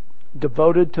simply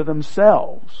devoted to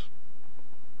themselves.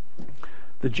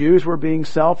 The Jews were being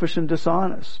selfish and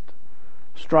dishonest,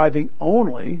 striving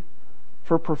only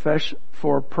for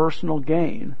personal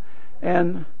gain.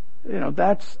 And,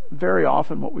 that's very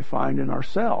often what we find in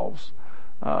ourselves.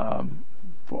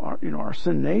 Our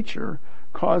sin nature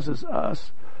causes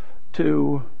us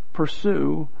to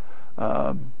pursue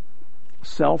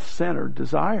self-centered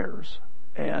desires.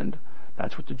 And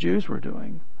that's what the Jews were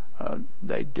doing.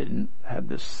 They didn't have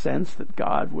this sense that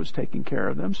God was taking care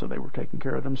of them, so they were taking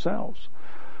care of themselves.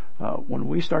 When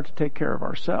we start to take care of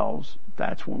ourselves,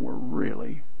 that's when we're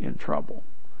really in trouble,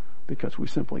 because we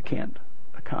simply can't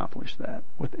accomplish that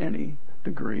with any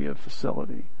degree of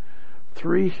facility.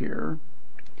 3 here,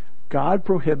 God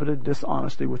prohibited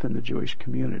dishonesty within the Jewish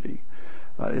community.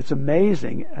 It's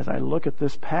amazing as I look at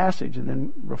this passage and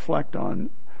then reflect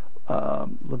on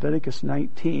Leviticus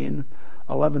 19,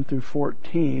 11 through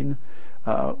 14,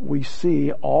 we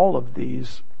see all of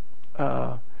these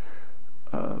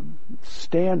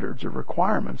standards or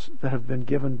requirements that have been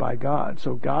given by God.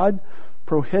 So God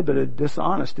prohibited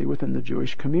dishonesty within the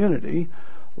Jewish community.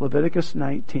 Leviticus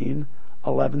 19,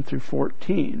 11 through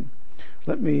 14.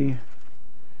 Let me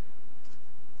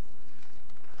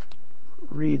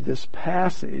read this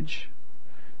passage.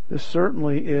 This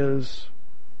certainly is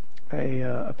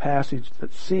a passage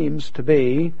that seems to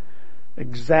be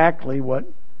exactly what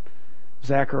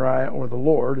Zechariah or the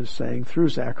Lord is saying through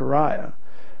Zechariah.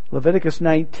 Leviticus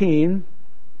 19,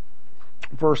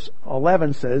 verse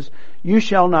 11 says, "You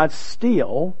shall not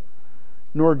steal,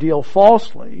 nor deal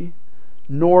falsely,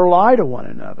 nor lie to one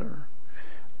another."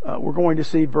 We're going to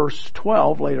see verse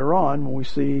 12 later on when we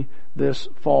see this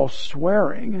false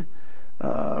swearing,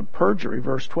 perjury,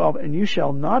 verse 12, "And you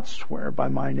shall not swear by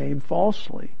my name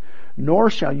falsely, nor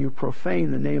shall you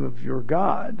profane the name of your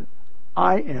God.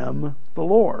 I am the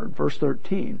Lord." Verse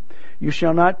 13, "You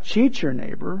shall not cheat your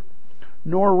neighbor,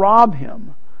 nor rob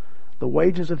him. The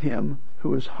wages of him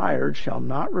who is hired shall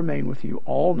not remain with you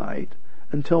all night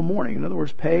until morning." In other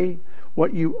words, pay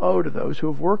what you owe to those who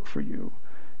have worked for you.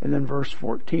 And then verse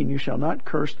 14, "You shall not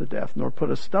curse the deaf, nor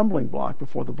put a stumbling block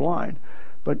before the blind,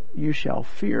 but you shall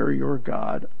fear your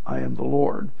God. I am the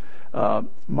Lord."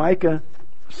 Micah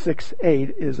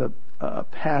 6:8 is a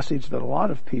passage that a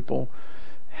lot of people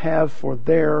have for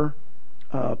their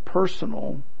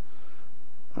personal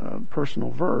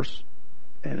verse,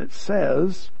 and it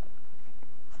says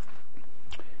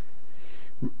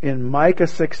in Micah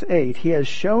 6:8, "He has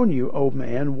shown you, O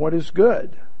man, what is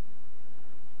good.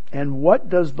 And what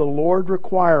does the Lord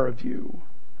require of you?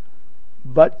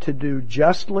 But to do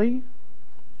justly,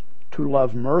 to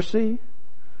love mercy,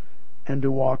 and to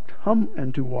walk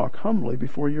humbly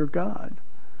before your God."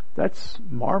 That's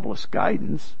marvelous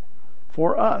guidance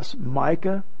for us.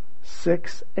 Micah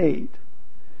 6:8.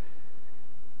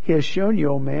 "He has shown you,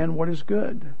 O man, what is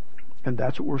good." And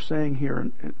that's what we're saying here.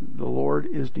 The Lord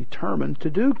is determined to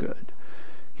do good.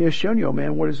 "He has shown you, O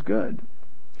man, what is good.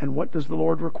 And what does the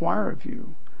Lord require of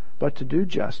you? But to do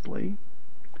justly,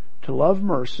 to love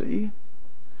mercy." In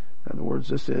other words,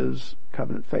 this is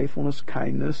covenant faithfulness,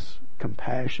 kindness,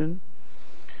 compassion,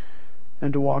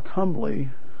 "and to walk humbly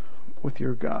with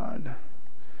your God."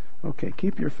 Okay,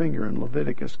 keep your finger in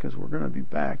Leviticus because we're going to be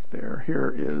back there.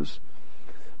 Here is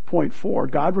point 4.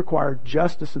 God required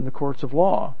justice in the courts of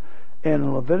law. And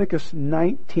in Leviticus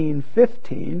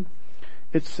 19:15,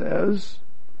 it says,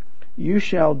 "You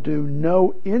shall do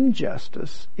no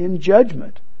injustice in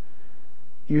judgment.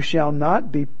 You shall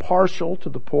not be partial to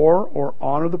the poor or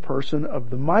honor the person of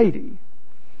the mighty.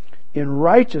 In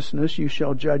righteousness you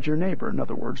shall judge your neighbor." In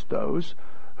other words, those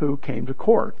who came to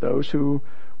court, those who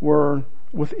were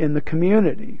within the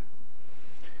community.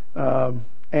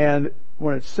 And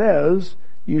when it says,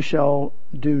 "You shall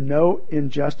do no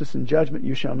injustice in judgment,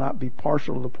 you shall not be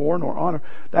partial to the poor nor honor,"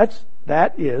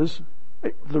 that is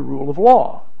the rule of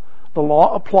law. The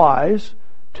law applies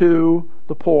to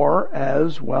the poor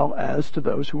as well as to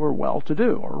those who are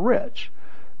well-to-do or rich.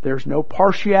 There's no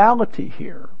partiality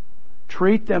here.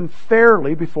 Treat them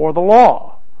fairly before the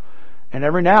law. And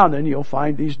every now and then you'll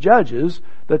find these judges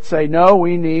that say, "No,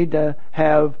 we need to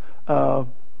have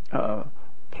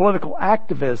political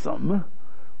activism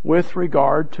with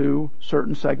regard to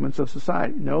certain segments of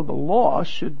society." No, the law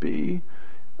should be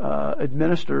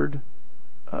administered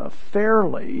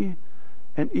fairly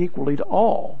and equally to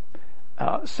all.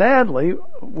 Sadly,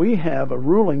 we have a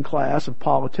ruling class of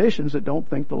politicians that don't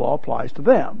think the law applies to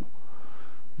them.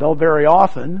 They'll very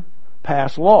often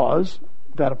pass laws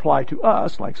that apply to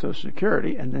us, like Social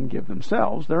Security, and then give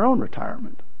themselves their own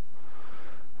retirement.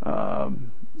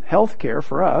 Health care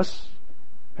for us,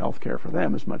 health care for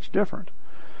them is much different.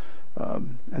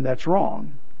 And that's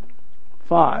wrong.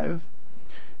 5,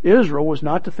 Israel was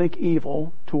not to think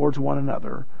evil towards one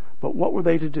another, but what were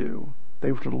they to do?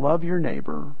 They were to love your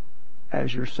neighbor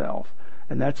as yourself.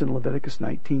 And that's in Leviticus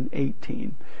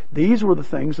 19:18. These were the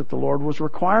things that the Lord was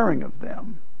requiring of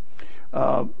them.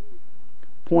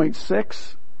 Point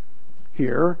 6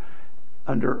 here,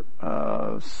 under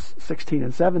 16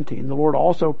 and 17, the Lord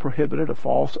also prohibited a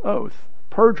false oath,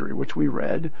 perjury, which we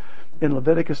read in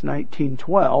Leviticus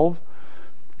 19:12,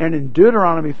 and in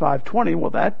Deuteronomy 5:20.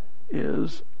 Well, that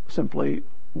is simply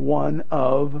one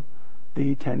of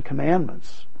the 10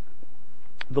 Commandments.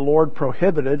 The Lord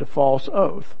prohibited a false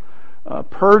oath,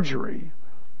 perjury,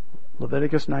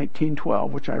 Leviticus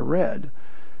 19:12, which I read.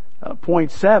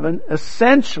 Point 7,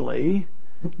 essentially,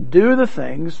 do the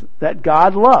things that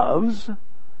God loves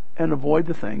and avoid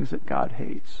the things that God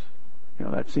hates.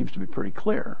 That seems to be pretty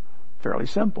clear, fairly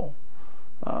simple.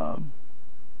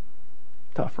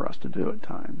 Tough for us to do at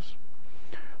times.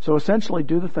 So essentially,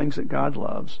 do the things that God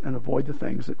loves and avoid the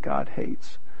things that God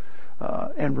hates.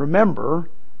 And remember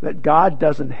that God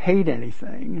doesn't hate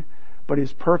anything, but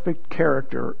His perfect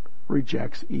character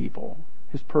rejects evil.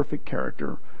 His perfect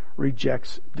character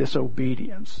rejects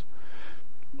disobedience.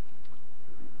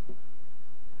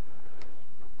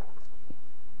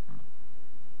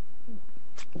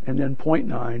 And then point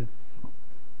 9,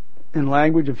 in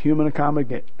language of human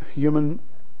accommodation,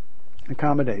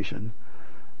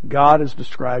 God is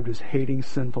described as hating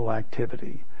sinful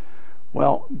activity.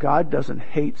 Well, God doesn't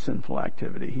hate sinful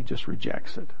activity. He just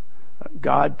rejects it.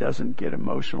 God doesn't get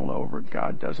emotional over it.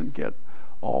 God doesn't get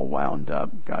all wound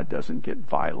up. God doesn't get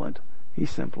violent. He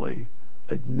simply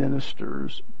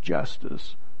administers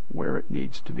justice where it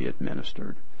needs to be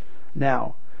administered.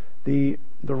 Now, the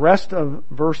rest of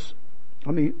verse,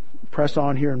 let me press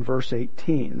on here in verse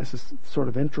 18. This is sort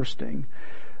of interesting.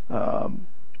 The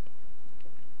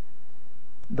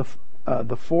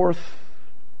fourth,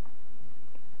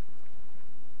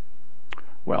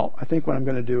 well, I think what I'm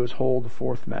going to do is hold the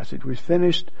fourth message. We've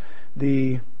finished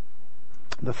the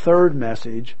third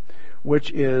message,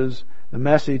 which is the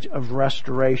message of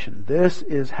restoration. This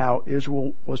is how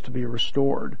Israel was to be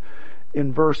restored.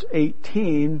 In verse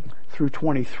 18 through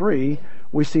 23,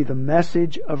 we see the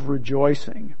message of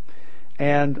rejoicing.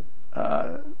 And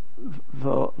the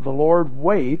Lord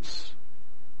waits,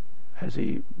 as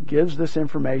He gives this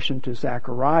information to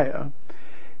Zechariah,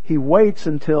 He waits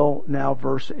until now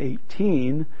verse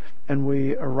 18, and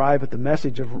we arrive at the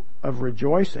message of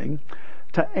rejoicing,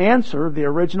 to answer the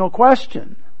original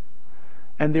question.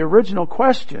 And the original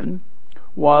question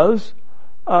was,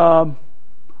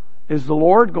 is the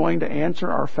Lord going to answer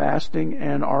our fasting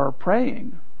and our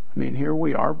praying? I mean, here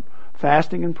we are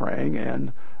fasting and praying,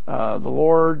 and the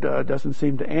Lord doesn't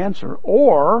seem to answer.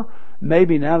 Or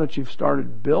maybe now that you've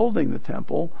started building the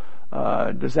temple,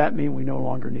 does that mean we no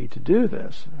longer need to do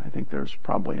this? I think there's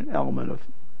probably an element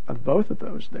of both of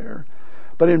those there.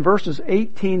 But in verses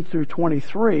 18 through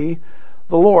 23,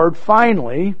 the Lord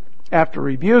finally, after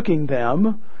rebuking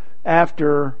them,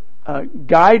 after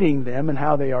guiding them in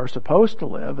how they are supposed to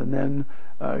live, and then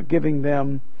giving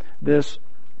them this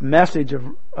message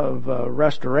of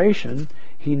restoration,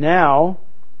 He now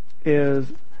is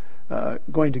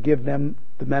going to give them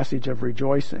the message of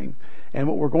rejoicing. And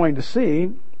what we're going to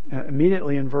see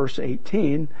immediately in verse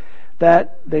 18,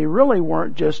 that they really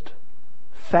weren't just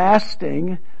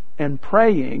fasting and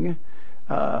praying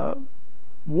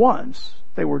once.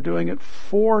 They were doing it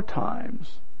 4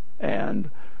 times. And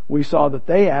we saw that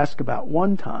they asked about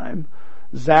 1 time.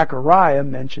 Zechariah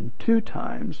mentioned 2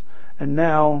 times. And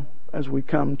now, as we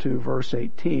come to verse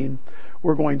 18,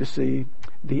 we're going to see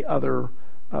the other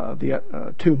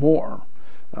 2 more.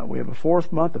 We have a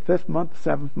 4th month, a 5th month, a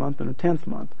 7th month, and a 10th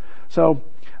month. So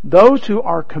those who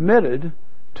are committed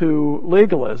to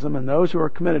legalism and those who are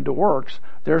committed to works,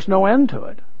 there's no end to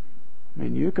it. I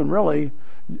mean, you can really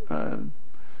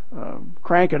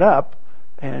crank it up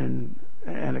and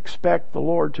expect the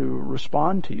Lord to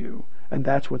respond to you. And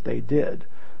that's what they did.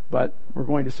 But we're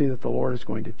going to see that the Lord is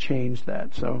going to change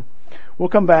that. So we'll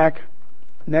come back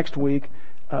next week,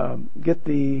 get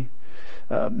the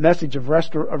message of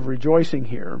rejoicing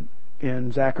here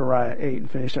in Zechariah 8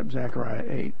 and finish up Zechariah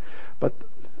 8. But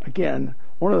again,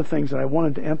 one of the things that I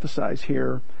wanted to emphasize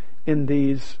here in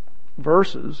these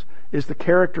verses is the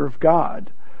character of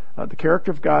God. The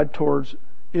character of God towards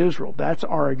Israel. That's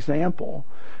our example.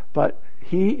 But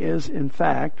He is in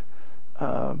fact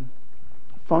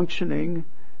functioning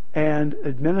and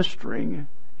administering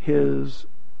His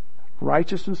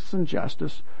righteousness and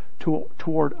justice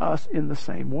toward us in the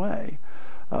same way.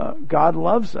 God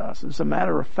loves us. As a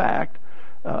matter of fact,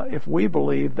 if we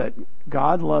believe that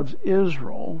God loves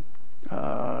Israel,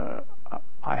 I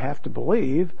have to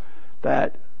believe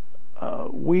that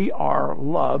we are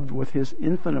loved with His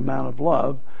infinite amount of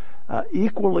love,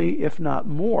 equally, if not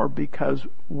more, because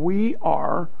we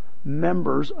are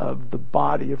members of the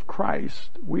body of Christ.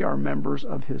 We are members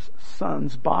of His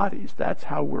Son's bodies. That's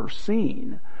how we're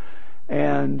seen.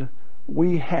 And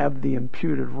we have the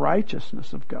imputed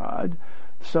righteousness of God,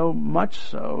 so much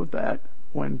so that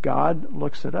when God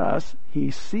looks at us,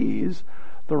 He sees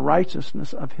the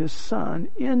righteousness of His Son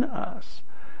in us.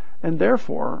 And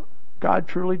therefore, God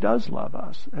truly does love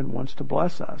us and wants to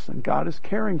bless us, and God is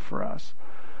caring for us.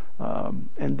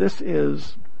 And this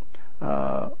is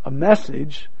a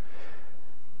message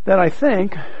that I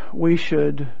think we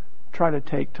should try to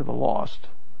take to the lost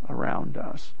around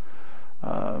us,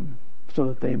 so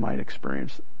that they might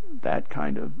experience that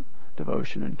kind of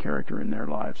devotion and character in their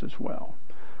lives as well.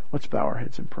 Let's bow our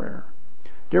heads in prayer.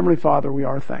 Dear Heavenly Father, we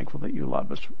are thankful that You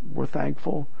love us. We're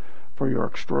thankful for Your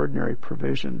extraordinary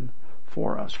provision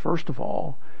for us. First of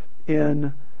all,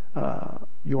 in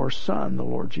Your Son, the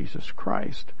Lord Jesus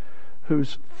Christ,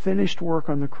 whose finished work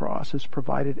on the cross has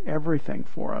provided everything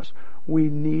for us. We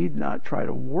need not try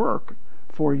to work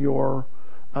for Your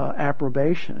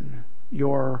approbation,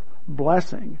 Your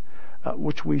blessing,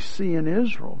 which we see in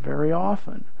Israel very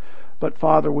often. But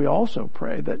Father, we also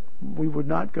pray that we would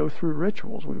not go through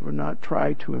rituals. We would not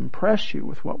try to impress You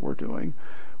with what we're doing.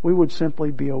 We would simply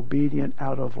be obedient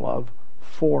out of love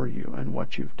for You and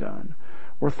what You've done.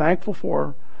 We're thankful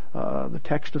for the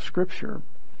text of Scripture.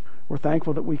 We're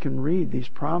thankful that we can read these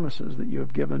promises that you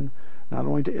have given not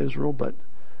only to Israel, but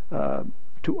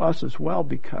to us as well,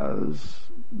 because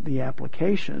the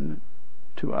application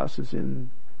to us is in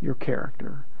your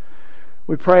character.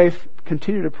 We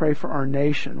continue to pray for our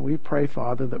nation. We pray,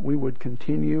 Father, that we would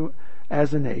continue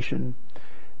as a nation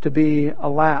to be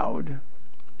allowed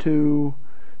to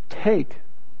take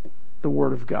the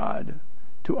Word of God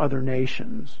to other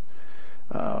nations,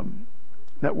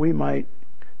 that we might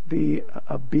be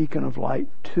a beacon of light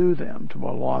to them, to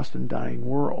a lost and dying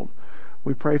world.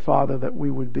 We pray, Father, that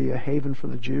we would be a haven for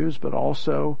the Jews, but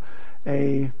also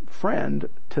a friend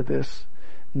to this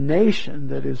nation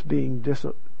that is being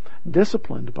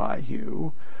disciplined by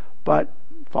you. But,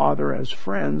 Father, as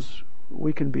friends,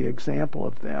 we can be example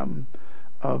of them,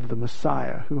 of the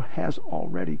Messiah who has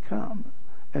already come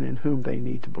and in whom they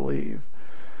need to believe.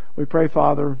 We pray,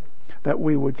 Father, that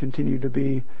we would continue to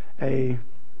be a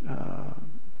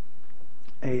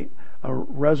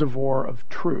reservoir of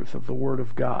truth, of the Word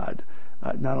of God,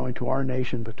 not only to our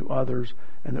nation but to others,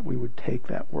 and that we would take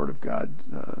that Word of God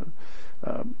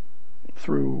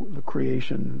through the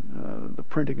creation, the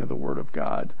printing of the Word of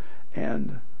God,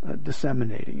 and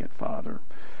disseminating it, Father.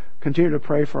 Continue to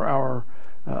pray for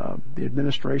the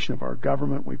administration of our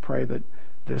government. We pray that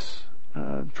this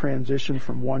transition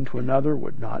from one to another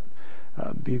would not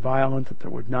be violent, that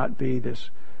there would not be this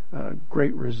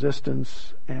great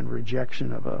resistance and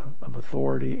rejection of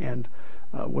authority and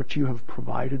what you have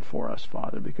provided for us,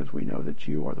 Father, because we know that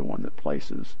you are the one that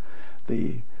places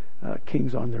the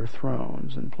kings on their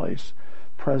thrones and place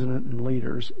president and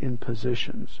leaders in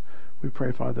positions. We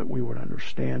pray, Father, that we would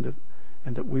understand it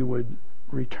and that we would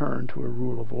return to a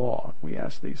rule of law. We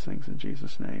ask these things in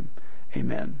Jesus' name.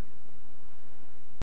 Amen.